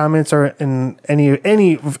in the comments or in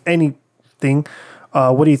anything.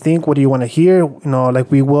 What do you think? What do you want to hear?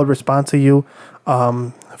 We will respond to you.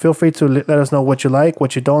 Feel free to let us know what you like,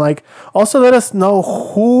 what you don't like. Also, let us know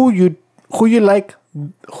who you like.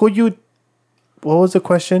 What was the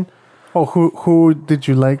question? Oh, who did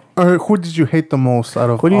you like, or who did you hate the most out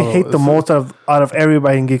of? Who do you hate the most out of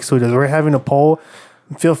everybody in Geek Studios? We're having a poll.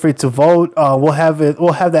 Feel free to vote. We'll have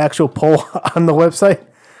the actual poll on the website.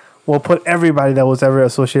 We'll put everybody that was ever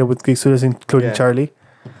associated with Geek Studios, including Charlie.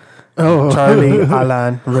 Oh, Charlie,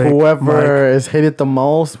 Alan, Rick, Whoever Mike. is hated the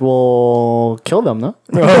most will kill them, no?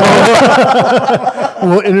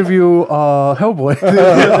 We'll interview Hellboy.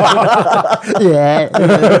 Yeah.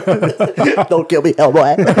 Don't kill me,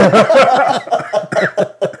 Hellboy.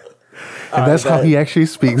 And that's how he actually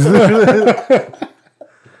speaks. All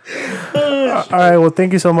right. Well,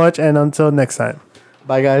 thank you so much, and until next time.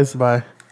 Bye, guys. Bye.